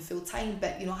working full time,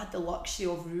 but, you know, I had the luxury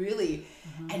of really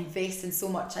investing so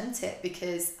much into it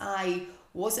because I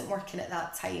wasn't working at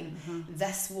that time.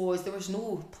 There was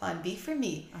no plan B for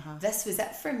me. This was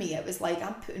it for me. It was like,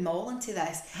 I'm putting my all into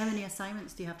this. How many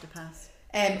assignments do you have to pass?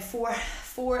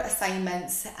 Four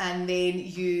assignments, and then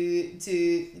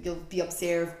you'll be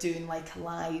observed doing like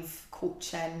live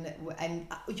coaching, and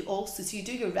you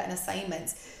do your written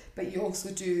assignments, but you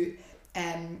also do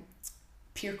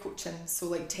peer coaching. So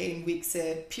like 10 weeks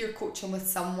of peer coaching with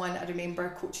someone. I remember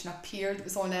coaching a peer that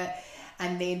was on it.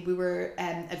 And then we were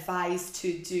advised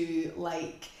to do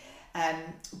like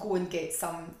go and get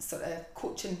some sort of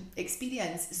coaching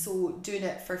experience. So doing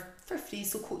it for free,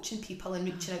 so coaching people and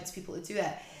reaching out to people to do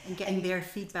it. And getting their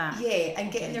feedback. Yeah,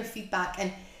 and getting their feedback.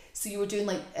 And So you were doing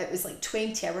like, it was like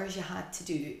 20 hours you had to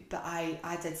do, but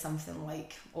I did something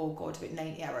like, oh God, about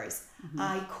 90 hours.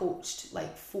 I coached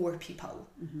like 4 people.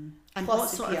 And plus what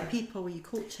the sort peer. of people were you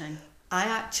coaching? I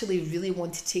actually really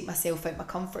wanted to take myself out my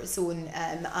comfort zone.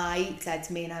 I did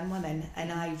men and women,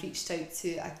 and I reached out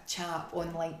to a chap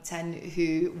on LinkedIn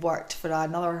who worked for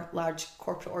another large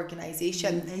corporate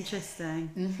organisation.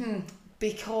 Interesting.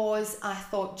 Because I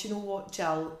thought, do you know what,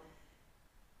 Jill?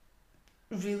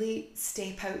 Really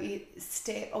step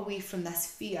away from this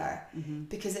fear,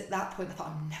 because at that point I thought,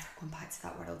 I'm never going back to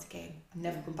that world again. I'm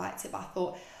never going back to it. But I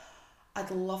thought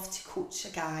I'd love to coach a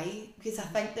guy, because I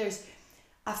think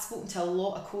I've spoken to a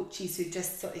lot of coaches who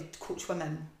just sort of coach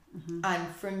women, and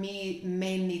for me,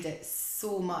 men need it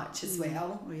so much as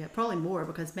well. Oh yeah, probably more,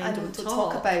 because men don't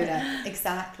talk about it.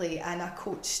 Exactly. And I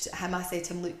coached him. I said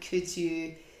to him, look, would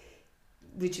you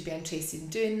be interested in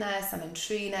doing this? I'm in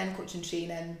training, coaching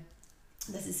training.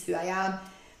 This is who I am.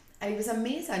 And he was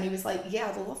amazing. He was like, yeah,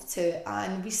 I'd love to.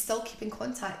 And we still keep in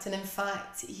contact. And in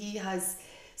fact, he has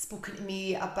spoken to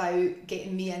me about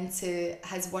getting me into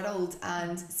his world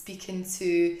and speaking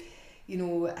to, you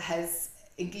know, his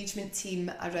engagement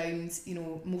team around, you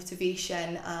know,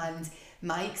 motivation and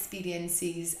my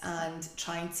experiences, and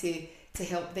trying to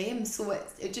help them. So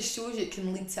it just shows you it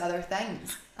can lead to other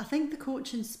things. I think the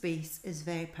coaching space is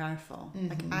very powerful.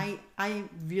 Like I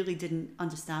really didn't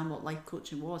understand what life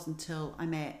coaching was until I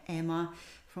met Emma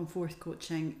from Fourth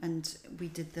Coaching, and we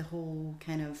did the whole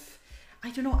kind of, I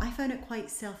don't know, I found it quite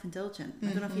self-indulgent. I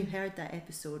don't know if you've heard that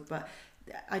episode, but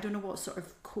I don't know what sort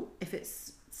of if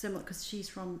it's similar, because she's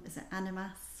from, is it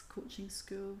Animas Coaching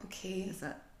School? Okay. Is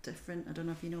that different? I don't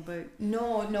know if you know about.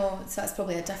 No, so that's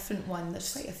probably a different one.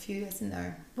 There's quite a few, isn't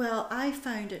there? Well, I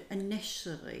found it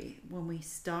initially when we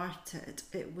started,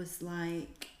 it was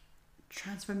like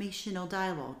transformational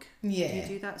dialogue. Yeah. Do you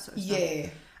do that sort of stuff? Yeah.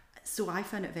 So I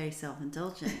found it very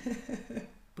self-indulgent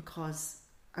because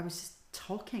I was just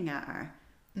talking at her.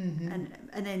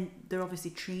 And then they're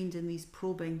obviously trained in these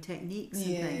probing techniques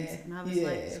and things, and I was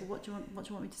like, so what do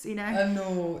you want me to say now? I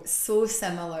know, so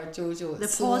similar, Jojo. The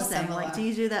so pausing, similar. like, do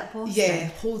you do that pause Yeah,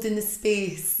 thing? holding the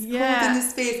space. Yeah. Holding the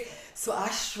space. So I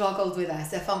struggled with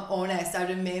this, if I'm honest. I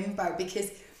remember,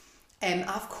 because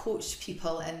I've coached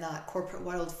people in that corporate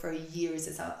world for years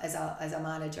as a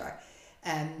manager,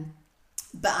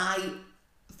 but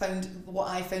what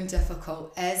I found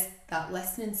difficult is that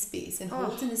listening space and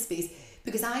holding the space,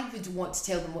 because I would want to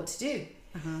tell them what to do.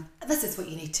 This is what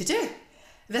you need to do.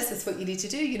 This is what you need to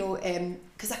do, you know,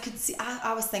 because I could see,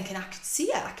 I was thinking, I could see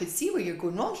it. I could see where you're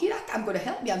going wrong here. I'm going to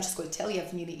help you. I'm just going to tell you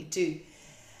everything you need to do.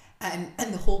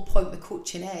 And the whole point with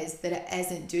coaching is that it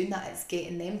isn't doing that. It's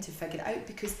getting them to figure it out,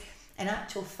 because in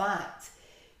actual fact,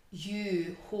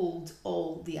 you hold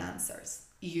all the answers.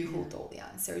 You hold all the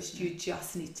answers. You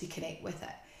just need to connect with it.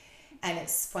 And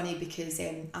it's funny because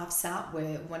I've sat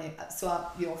with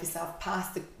obviously I've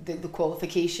passed the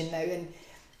qualification now, and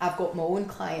I've got my own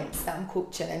clients that I'm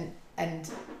coaching, and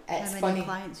it's How funny. many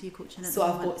clients are you coaching at So the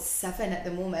I've moment? got 7 at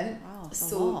the moment. Wow, that's a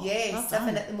so lot. yeah, Well 7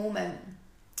 done. at the moment.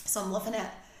 So I'm loving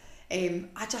it.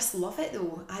 I just love it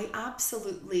though. I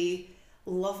absolutely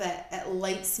love it. It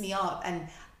lights me up, and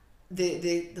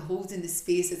the holding the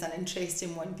space is an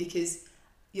interesting one, because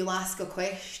you'll ask a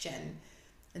question,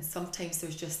 and sometimes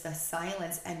there's just this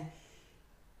silence, and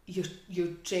you're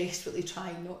desperately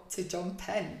trying not to jump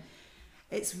in.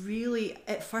 It's really,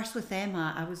 at first with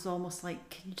Emma, I was almost like,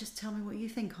 can you just tell me what you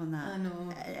think on that? I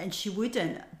know. And she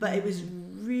wouldn't, but it was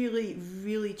really,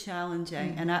 really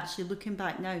challenging. And actually looking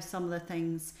back now, some of the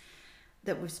things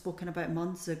that we've spoken about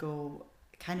months ago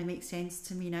kind of make sense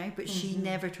to me now, but she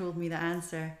never told me the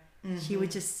answer. She would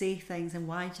just say things, and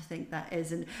why do you think that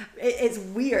is? And it's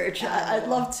weird. I'd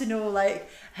love to know like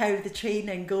how the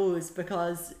training goes,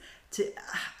 because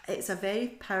it's a very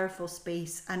powerful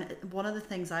space, and one of the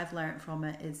things I've learned from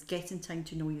it is getting time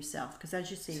to know yourself, because as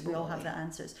you say, we all have the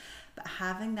answers, but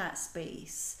having that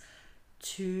space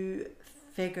to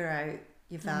figure out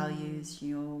your values,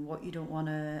 you know, what you don't want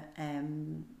to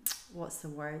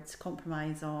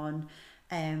compromise on,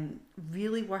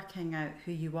 really working out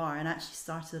who you are. And actually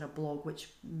started a blog which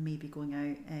may be going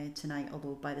out tonight,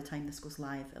 although by the time this goes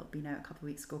live it'll be out a couple of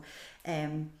weeks ago,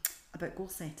 about goal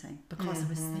setting, because I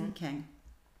was thinking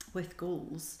with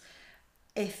goals,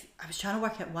 if I was trying to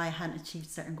work out why I hadn't achieved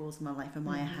certain goals in my life and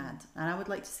why I had, and I would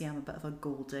like to say I'm a bit of a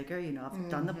goal digger, you know, I've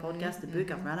done the podcast, the book,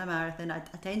 I've run a marathon, I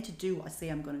tend to do what I say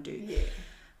I'm going to do.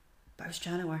 But I was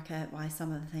trying to work out why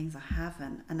some of the things I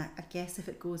haven't, and I guess if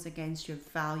it goes against your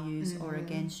values or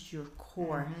against your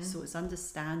core, so it's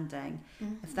understanding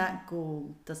if that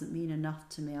goal doesn't mean enough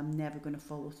to me, I'm never going to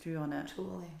follow through on it.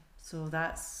 So So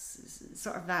that's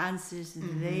sort of the answers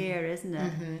there, isn't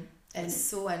it? It's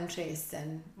so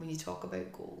interesting when you talk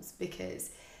about goals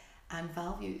and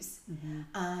values.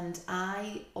 And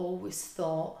I always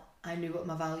thought I knew what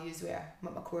my values were,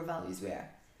 what my core values were.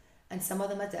 And some of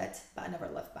them I did, but I never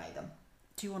lived by them.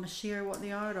 Do you want to share what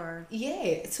they are? Or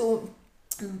Yeah, so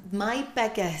my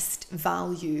biggest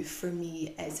value for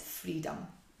me is freedom.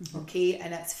 Okay,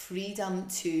 and it's freedom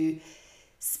to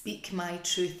speak my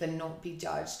truth and not be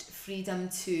judged. Freedom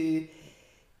to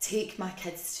take my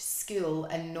kids to school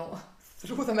and not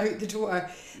throw them out the door.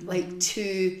 Like,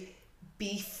 to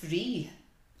be free.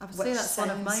 I would say that's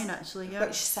one of mine, actually. Yeah.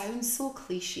 Which sounds so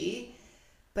cliche,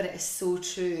 but it is so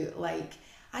true. Like,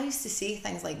 I used to say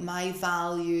things like, my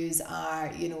values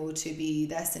are, you know, to be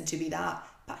this and to be that,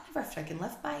 but I never friggin'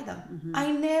 lived by them.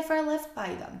 I never lived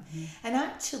by them. And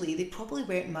actually, they probably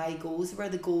weren't my goals, were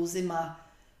the goals in my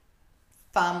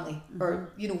family,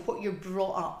 or, you know, what you're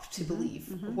brought up to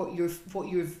believe, what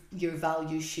your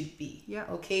values should be. Yeah.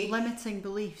 Okay. Limiting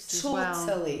beliefs as well.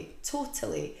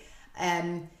 Totally.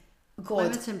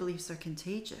 Limiting beliefs are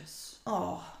contagious.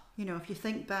 Oh. You know, if you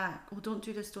think back, oh, don't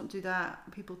do this, don't do that.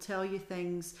 People tell you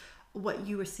things. What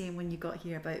you were saying when you got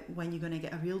here about when you're going to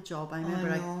get a real job. I remember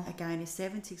a guy in his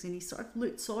 70s, and he sort of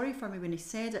looked sorry for me when he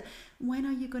said it. When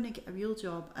are you going to get a real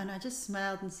job? And I just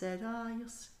smiled and said,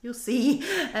 you'll see.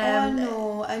 I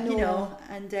know. You know,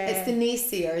 and it's the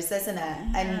naysayers, isn't it?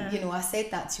 Yeah. And, you know, I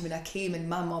said that to you when I came, and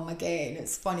my mum, again,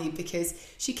 it's funny because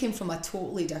she came from a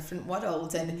totally different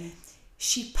world, and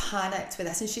she panicked with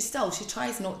this, and she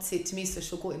tries not to say it to me, so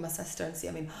she'll go to my sister and say,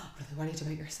 I'm really worried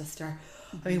about your sister.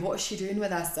 I mean, what is she doing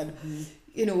with us? And,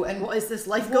 you know, and what is this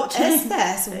life What is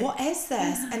this? What is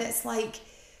this? And it's like,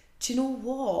 do you know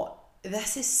what?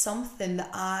 This is something that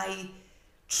I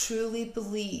truly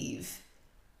believe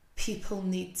people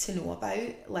need to know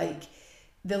about. Like,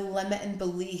 the limiting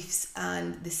beliefs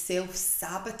and the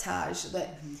self-sabotage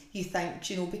that you think,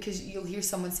 you know, because you'll hear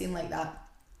someone saying like that,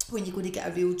 when you're going to get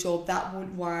a real job, that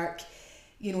won't work.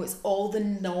 You know, it's all the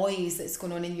noise that's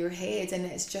going on in your head, and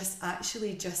it's just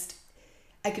actually just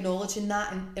acknowledging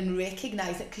that and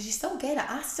recognising it, because you still get it.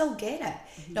 I still get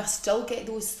it. You know, I still get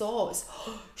those thoughts.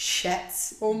 Oh, shit.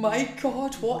 Oh my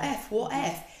God, what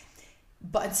if?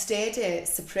 But instead of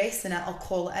suppressing it, I'll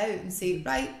call it out and say,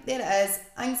 right, there it is.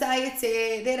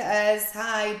 Anxiety, there it is.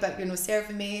 Hi, but you're not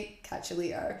serving me. Catch you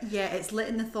later. Yeah, it's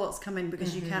letting the thoughts come in,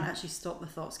 because you can't actually stop the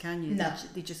thoughts, can you? No.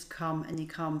 They just come and they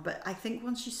come. But I think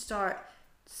once you start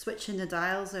switching the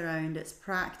dials around, it's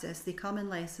practice. They come in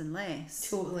less and less.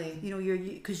 Totally. You know,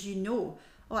 because you know,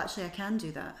 oh, actually, I can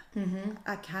do that.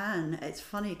 I can. It's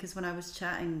funny, because when I was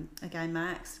chatting, a guy,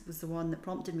 Max, was the one that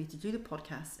prompted me to do the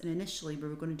podcast. And initially, we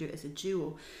were going to do it as a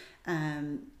duo.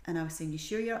 And I was saying, you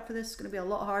sure you're up for this? It's going to be a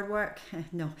lot of hard work.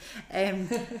 No.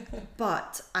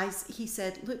 But he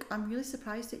said, look, I'm really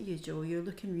surprised at you, Joe. You're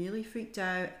looking really freaked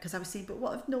out. Because I was saying, but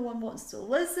what if no one wants to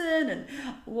listen? And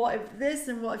what if this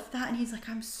and what if that? And he's like,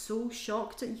 I'm so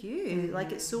shocked at you.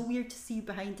 Like, it's so weird to see you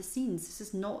behind the scenes. This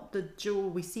is not the Joe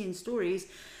we see in stories.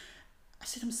 I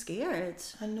said, I'm scared.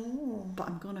 I know. But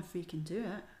I'm going to freaking do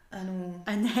it. I know.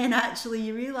 And then actually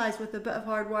you realise, with a bit of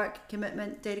hard work,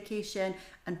 commitment, dedication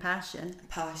and passion,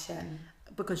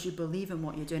 because you believe in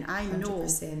what you're doing. I 100%.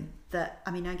 Know that,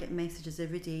 I mean, I get messages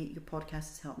every day, your podcast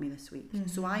has helped me this week.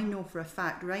 So I know for a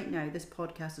fact right now this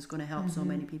podcast is going to help so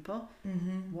many people.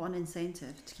 What an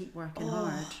incentive to keep working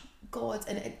hard. God,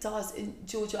 and it does. And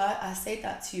Jojo, I said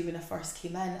that to you when I first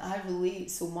came in. I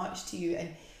relate so much to you,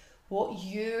 and what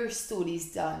your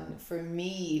story's done for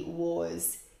me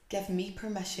was give me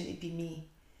permission to be me.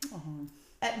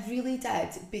 It really did,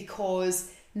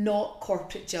 because not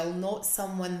corporate Jill, not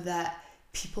someone that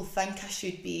people think I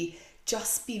should be,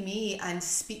 just be me and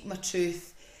speak my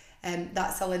truth.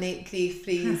 That's a Lynette Gray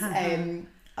phrase. I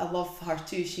love her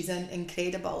too, she's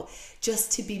incredible.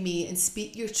 Just to be me and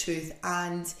speak your truth,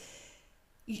 and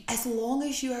as long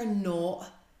as you are not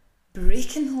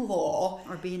breaking the law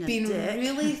or being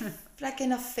really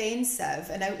freaking offensive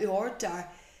and out of order,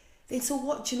 then so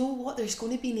what? Do you know what? There's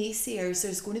going to be naysayers.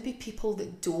 There's going to be people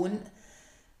that don't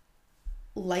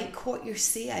like what you're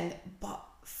saying. But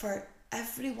for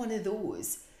every one of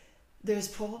those, there's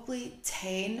probably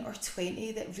 10 or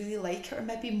 20 that really like it, or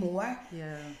maybe more.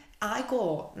 Yeah.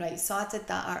 So I did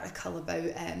that article about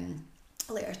a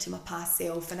letter to my past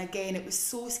self. And again, it was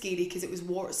so scary because it was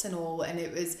warts and all. And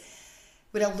it was,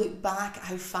 when I look back at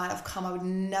how far I've come, I would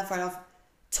never have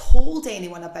told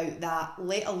anyone about that,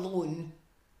 let alone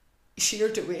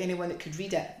shared it with anyone that could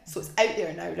read it. So it's out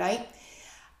there now, right?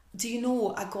 Do you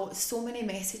know, I got so many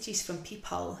messages from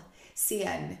people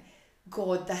saying,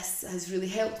 God, this has really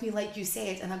helped me, like you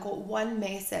said. And I got one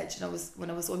message, and when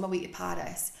I was on my way to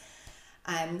Paris,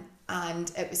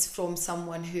 and it was from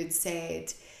someone who'd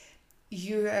said,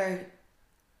 I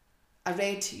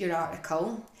read your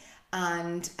article,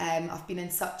 and I've been in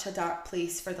such a dark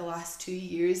place for the last 2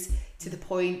 years, to the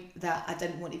point that I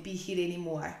didn't want to be here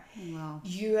anymore. Wow.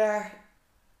 Your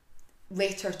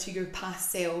letter to your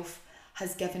past self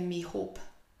has given me hope.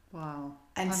 Wow.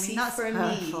 And see, that's for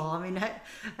powerful. me, I mean,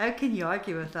 how can you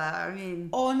argue with that? I mean,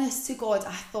 honest to God,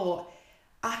 I thought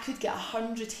I could get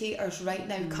 100 haters right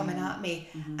now coming at me,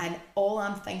 and all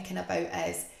I'm thinking about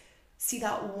is, see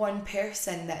that one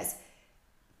person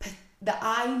that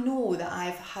I know that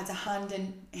I've had a hand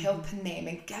in helping them,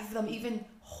 and give them even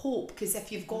hope, because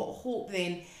if you've got hope,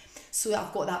 then, so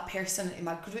I've got that person in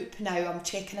my group now, I'm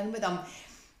checking in with them,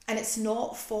 and it's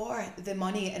not for the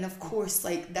money. And of course,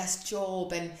 like this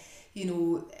job, and you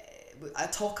know, I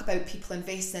talk about people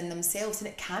investing in themselves, and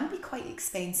it can be quite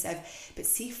expensive, but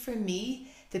see, for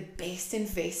me, the best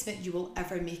investment you will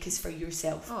ever make is for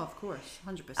yourself. oh, of course,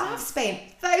 100%. I've spent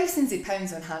thousands of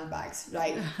pounds on handbags,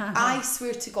 right? I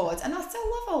swear to God, and I still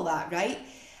love all that, right?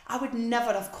 I would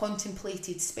never have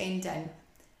contemplated spending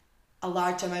a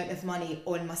large amount of money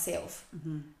on myself.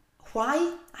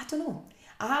 Why? I don't know.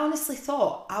 I honestly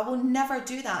thought, I will never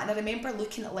do that. And I remember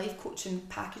looking at life coaching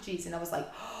packages, and I was like,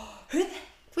 oh, who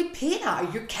would pay that?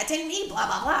 Are you kidding me? Blah,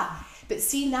 blah, blah. But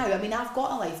see now, I mean, I've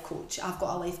got a life coach,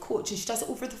 and she does it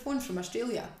over the phone from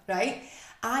Australia, right?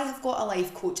 I have got a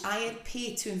life coach. I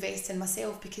pay to invest in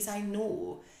myself, because I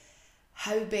know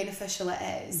how beneficial it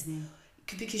is.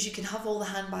 Because you can have all the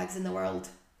handbags in the world,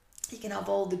 you can have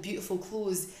all the beautiful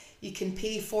clothes, you can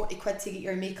pay 40 quid to get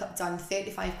your makeup done,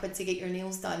 35 quid to get your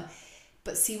nails done,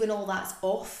 but see, when all that's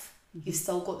off, you've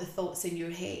still got the thoughts in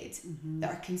your head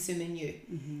that are consuming you.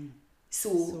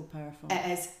 So powerful.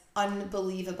 it is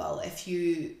unbelievable if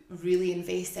you really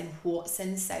invest in what's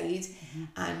inside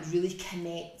and really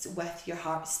connect with your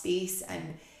heart space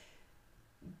and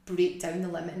break down the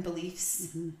limiting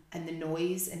beliefs and the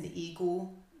noise and the ego.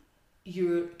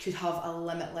 You could have a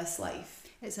limitless life.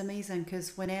 It's amazing,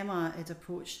 because when Emma had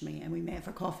approached me and we met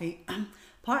for coffee,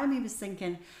 part of me was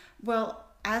thinking, well,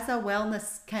 as a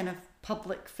wellness kind of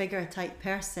public figure type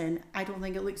person, I don't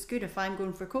think it looks good if I'm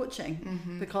going for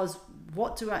coaching, because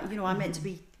what do I, I'm meant to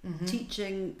be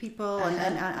teaching people,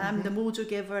 and I'm the mojo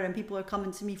giver, and people are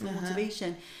coming to me for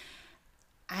motivation.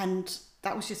 And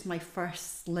that was just my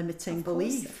first limiting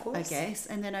belief, I guess.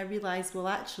 And then I realised, well,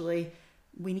 actually,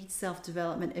 we need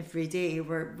self-development every day.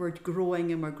 We're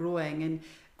growing, and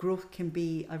growth can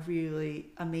be a really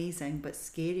amazing but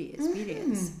scary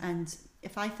experience. And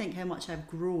if I think how much I've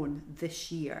grown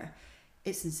this year,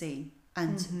 it's insane.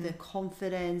 And the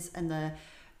confidence and the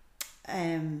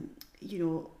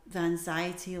the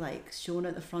anxiety like shown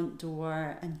at the front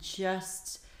door, and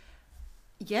just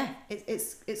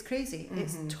it's crazy.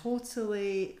 It's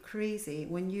totally crazy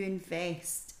when you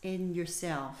invest in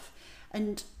yourself.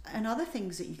 And other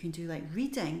things that you can do, like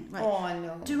reading. Like, oh, I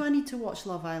know. Do I need to watch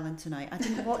Love Island tonight? I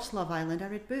didn't watch Love Island. I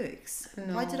read books.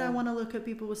 No. Why did I want to look at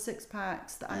people with six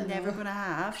packs that I'm never going to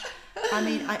have? I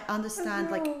mean, I understand.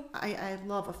 I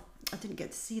love. I didn't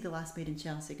get to see The Last Maid in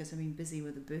Chelsea because I've been busy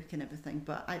with the book and everything.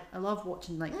 But I love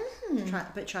watching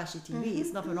a bit trashy TV.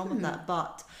 It's nothing wrong with that.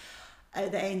 But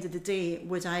at the end of the day,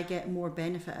 would I get more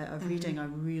benefit out of reading a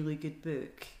really good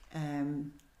book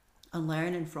and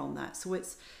learning from that? So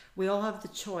we all have the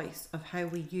choice of how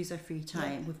we use our free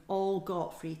time. We've all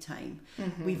got free time.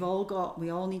 We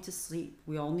all need to sleep.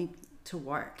 We all need to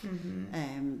work.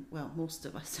 Well, most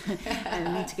of us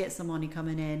need to get some money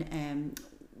coming in.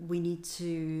 We need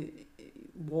to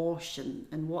wash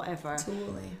and whatever.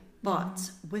 Totally.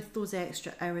 But with those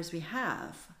extra hours we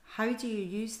have, how do you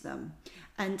use them?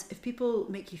 And if people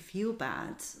make you feel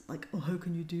bad, like, oh, how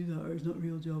can you do that? Or it's not a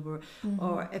real job.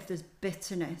 Or if there's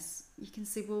bitterness, you can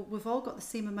say, well, we've all got the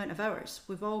same amount of hours.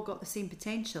 We've all got the same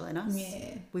potential in us.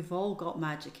 Yeah. We've all got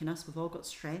magic in us. We've all got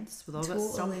strengths. We've all got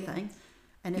something.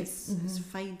 And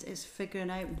it's figuring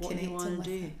out what you want to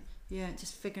do. Yeah,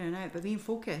 just figuring it out, but being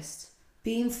focused.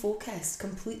 Being focused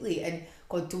completely. And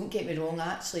God, don't get me wrong,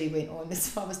 I actually went on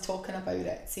this, I was talking about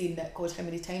it, saying that, God, how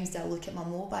many times do I look at my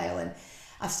mobile, and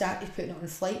I've started putting it on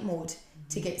flight mode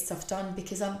to get stuff done,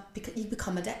 because you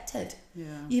become addicted. Yeah.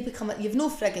 You've no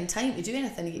frigging time to do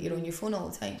anything. You're on your phone all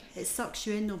the time. It sucks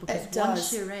you in though, because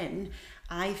once you're in,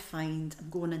 I find I'm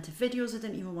going into videos I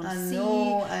didn't even want to see.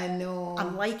 I know.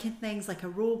 I'm liking things like a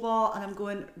robot, and I'm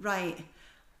going, right,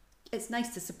 it's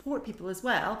nice to support people as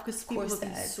well, because people have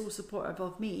been so supportive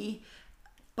of me.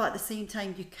 But at the same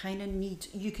time, you kind of need,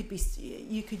 you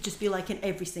could just be like in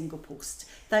every single post,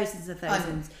 thousands and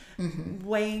thousands.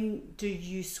 When do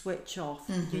you switch off?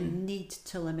 You need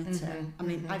to limit it. I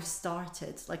mean, I've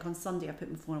started, like on Sunday, I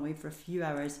put my phone away for a few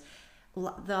hours.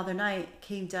 The other night,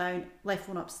 came down, left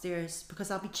one upstairs because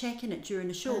I'll be checking it during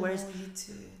the show. Whereas you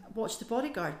too. Watch The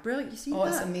Bodyguard, brilliant. You see that? Oh,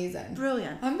 it's amazing.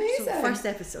 Brilliant. Amazing. So first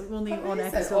episode, only on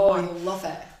episode Oh, 1. you'll love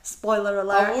it. Spoiler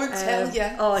alert. I won't tell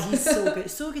you. Oh, he's so good.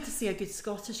 So good to see a good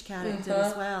Scottish character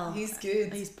as well. He's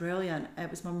good. He's brilliant. It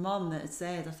was my mum that had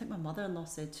said, I think my mother-in-law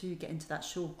said too, get into that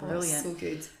show. Oh, Brilliant. so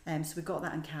good. So we got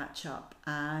that in catch up,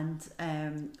 and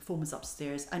phone was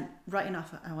upstairs, and right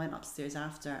enough I went upstairs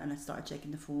after and I started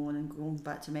checking the phone and going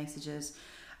back to messages.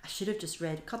 I should have just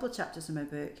read a couple of chapters of my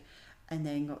book and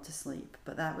then got to sleep,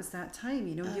 but that was that time.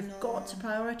 You've got to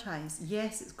prioritise.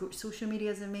 Yes, social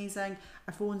media is amazing,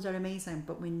 our phones are amazing,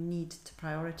 but we need to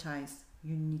prioritise.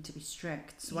 You need to be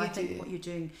strict. So I think what you're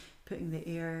doing, putting the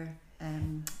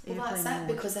well, that's it,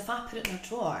 because if I put it in a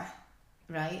drawer,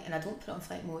 right, and I don't put it on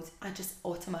flight mode, I just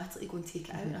automatically go and take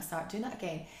it out and I start doing it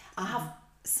again. I have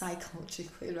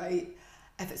psychologically, right,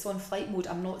 if it's on flight mode,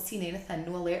 I'm not seeing anything,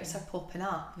 no alerts are popping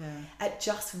up. It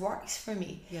just works for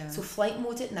me. So flight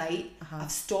mode at night, I've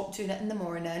stopped doing it in the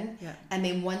morning, and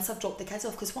then once I've dropped the kids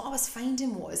off, because what I was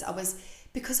finding was,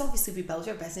 because obviously we build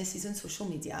our businesses on social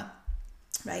media,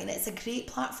 right, and it's a great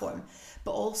platform,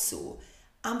 but also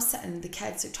I'm sitting, the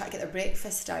kids are trying to get their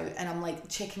breakfast out, and I'm like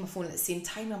checking my phone at the same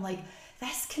time, and I'm like,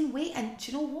 this can wait, and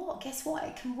do you know what? Guess what?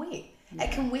 It can wait. It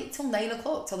can wait till 9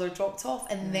 o'clock till they're dropped off,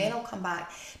 and then I'll come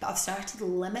back. But I've started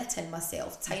limiting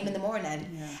myself time in the morning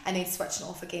and then switching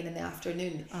off again in the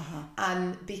afternoon.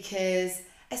 And because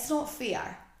it's not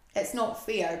fair. It's not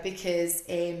fair because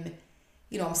I'm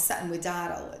sitting with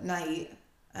Daryl at night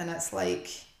and it's like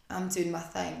I'm doing my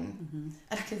thing,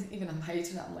 and I can I'm hiding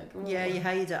it. I'm like, oh. Yeah, you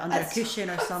hide it under a cushion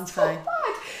or something. So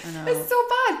bad. I know. It's so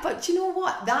bad. But do you know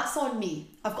what? That's on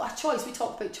me. I've got a choice. We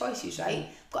talked about choices, right?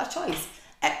 I've got a choice.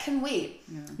 It can wait.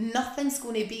 Nothing's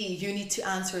going to be, you need to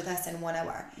answer this in 1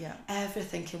 hour.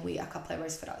 Everything can wait a couple of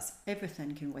hours for us.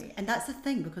 Everything can wait. And that's the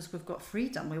thing, because we've got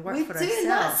freedom. We work for ourselves.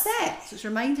 And that's it. So it's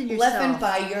reminding yourself. Living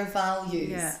by your values.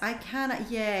 Yeah, I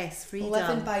cannot, yes, freedom.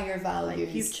 Living by your values.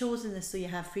 Like, you've chosen this so you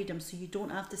have freedom, so you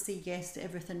don't have to say yes to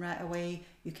everything right away.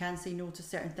 You can say no to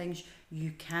certain things.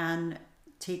 You can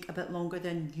take a bit longer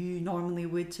than you normally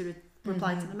would to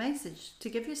reply to the message, to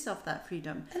give yourself that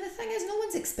freedom. And the thing is, no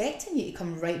one's expecting you to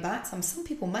come right back to them. Some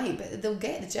people might, but they'll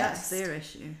get the gist. That's their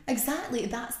issue. Exactly,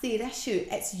 that's their issue.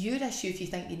 It's your issue if you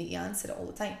think you need to answer it all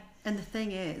the time. And the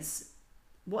thing is,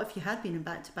 what if you had been in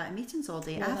back-to-back meetings all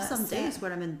day? Well, I have some days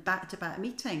where I'm in back-to-back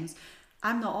meetings.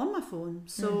 I'm not on my phone,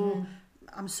 so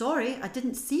I'm sorry, I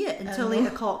didn't see it until 8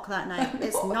 o'clock that night.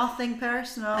 It's nothing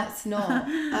personal. It's not.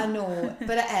 I know.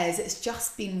 But it is. It's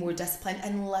just being more disciplined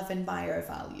and living by our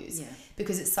values.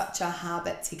 Because it's such a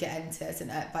habit to get into, isn't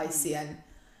it? By saying,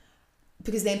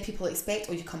 because then people expect,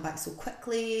 you come back so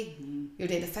quickly, you're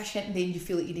dead efficient, and then you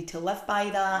feel like you need to live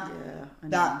by that.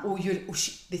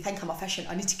 They think I'm efficient,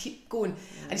 I need to keep going,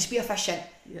 I need to be efficient.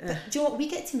 But do you know what? We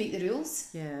get to make the rules.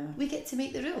 We get to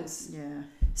make the rules.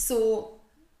 So,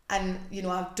 and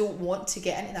I don't want to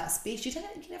get into that space. You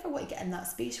never want to get in that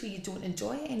space where you don't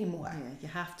enjoy it anymore. You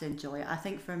have to enjoy it. I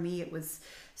think for me it was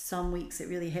some weeks it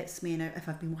really hits me, and if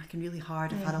I've been working really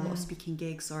hard, I've had a lot of speaking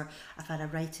gigs, or I've had a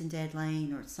writing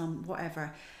deadline, or some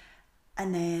whatever,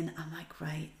 and then I'm like,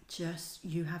 right, just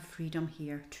you have freedom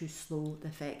here to slow the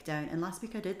effect down. And last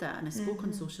week I did that, and I spoke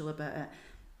on social about it.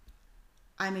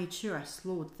 I made sure I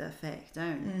slowed the effect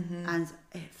down, and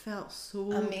it felt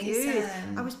so amazing. Good.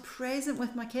 I was present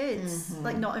with my kids,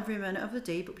 like not every minute of the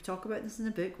day, but we talk about this in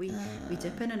the book. We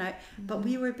dip in and out, but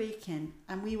we were baking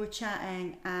and we were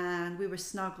chatting and we were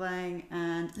snuggling,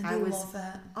 and I was love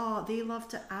it. Oh, they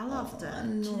loved it. I loved it.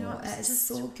 No, do you know, it's just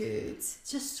so good. It's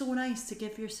just so nice to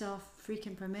give yourself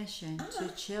freaking permission to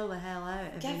chill the hell out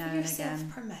every give now and again. Give yourself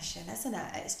permission, isn't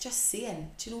it? It's just saying,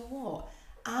 do you know what?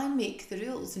 I make the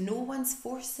rules. No one's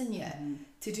forcing you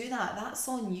to do that. That's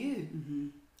on you.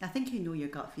 I think your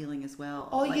gut feeling as well.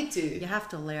 You do. You have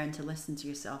to learn to listen to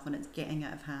yourself when it's getting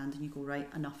out of hand, and you go, right,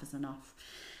 enough is enough.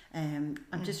 I'm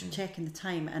just checking the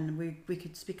time, and we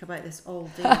could speak about this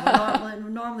all day. We're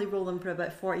normally rolling for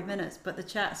about 40 minutes, but the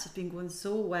chats have been going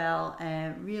so well.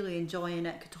 Really enjoying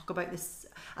it. Could talk about this.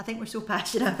 I think we're so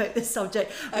passionate about this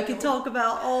subject. We could talk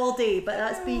about all day, but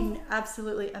that's been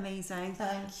absolutely amazing.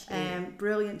 Thank you.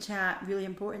 Brilliant chat, really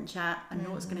important chat. I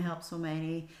know it's going to help so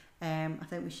many. I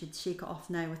think we should shake it off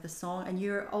now with a song. And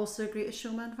you're also a Greatest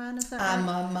Showman fan, is that right? I'm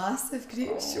a massive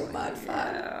Greatest Showman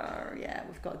fan. Yeah,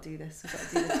 we've got to do this. We've got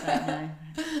to do this right now.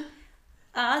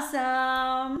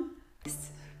 Awesome.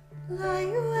 fly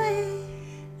away.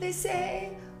 They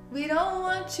say we don't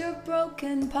want your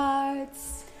broken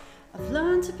parts. I've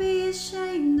learned to be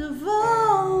ashamed of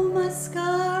all my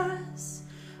scars.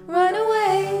 Run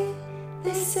away,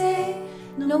 they say.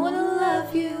 No one will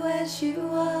love you as you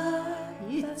are.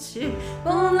 You too.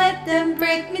 Won't let them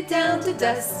break me down to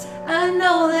dust. I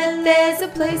know that there's a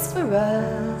place for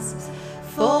us,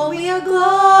 for we are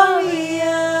glorious.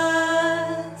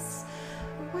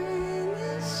 When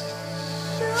the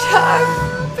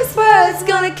Sharpest words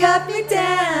gonna cut me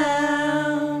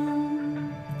down.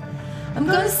 I'm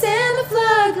gonna send a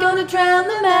flood, gonna drown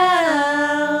them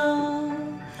out.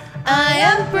 I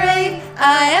am brave,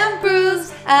 I am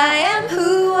bruised, I am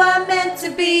who I'm meant to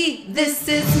be. This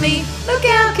is me, look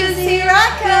out, 'cause here I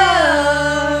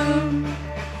come.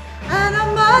 and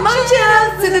I'm Marching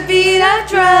out to the beat I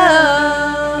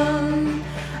drum.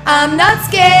 I'm not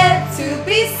scared to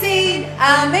be seen,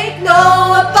 I make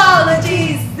no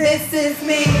apologies. This is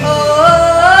me.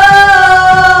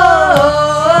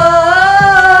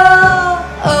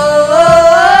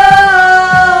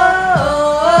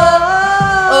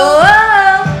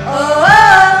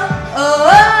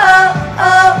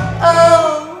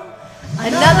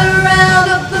 Another round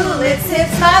of bullets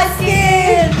hits my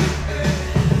skin.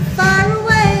 far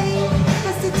away.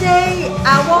 That's the day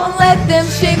I won't let them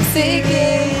shake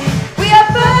again. We are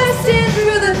bursting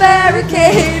through the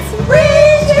barricades,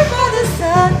 reaching for the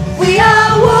sun. We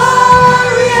are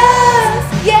warriors,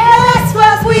 yeah, that's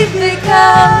what we've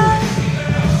become.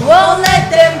 Won't let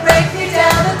them break me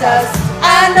down to dust.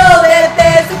 I know that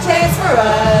there's a chance for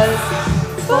us,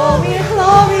 for we are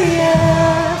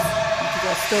glorious.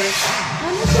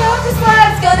 And the sharpest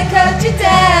flags gonna cut you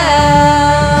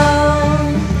down.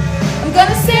 I'm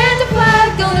gonna send a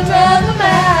flag, gonna drown them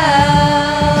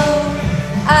out.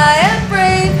 I am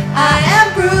brave, I am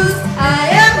bruised,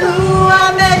 I am who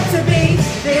I'm meant to be.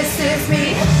 This is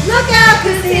me, look out,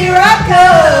 'cause here I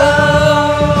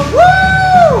come.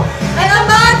 Woo! And I'm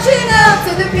marching out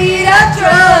to the beat I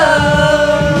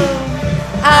drum.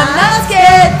 I'm not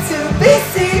scared to be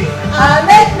seen, I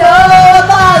make no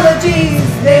apologies.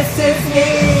 This is me.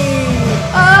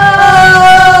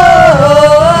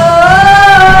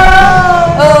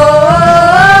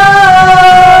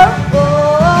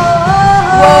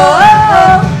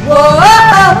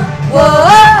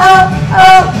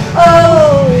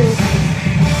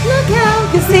 Look out,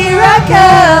 'cause here I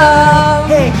come.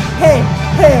 Hey, hey,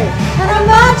 hey. And I'm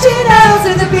marching out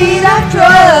to the beat I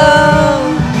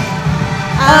drum.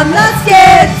 I'm not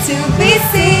scared to be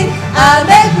seen, I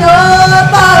make no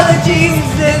apologies.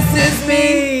 This is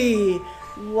me.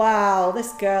 Wow,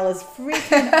 this girl is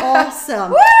freaking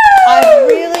awesome. Woo! I've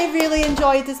really, really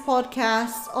enjoyed this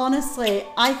podcast. Honestly,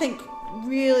 I think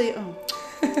really. Oh,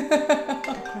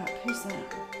 crap, who's that?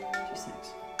 2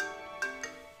 seconds.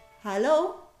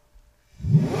 Hello?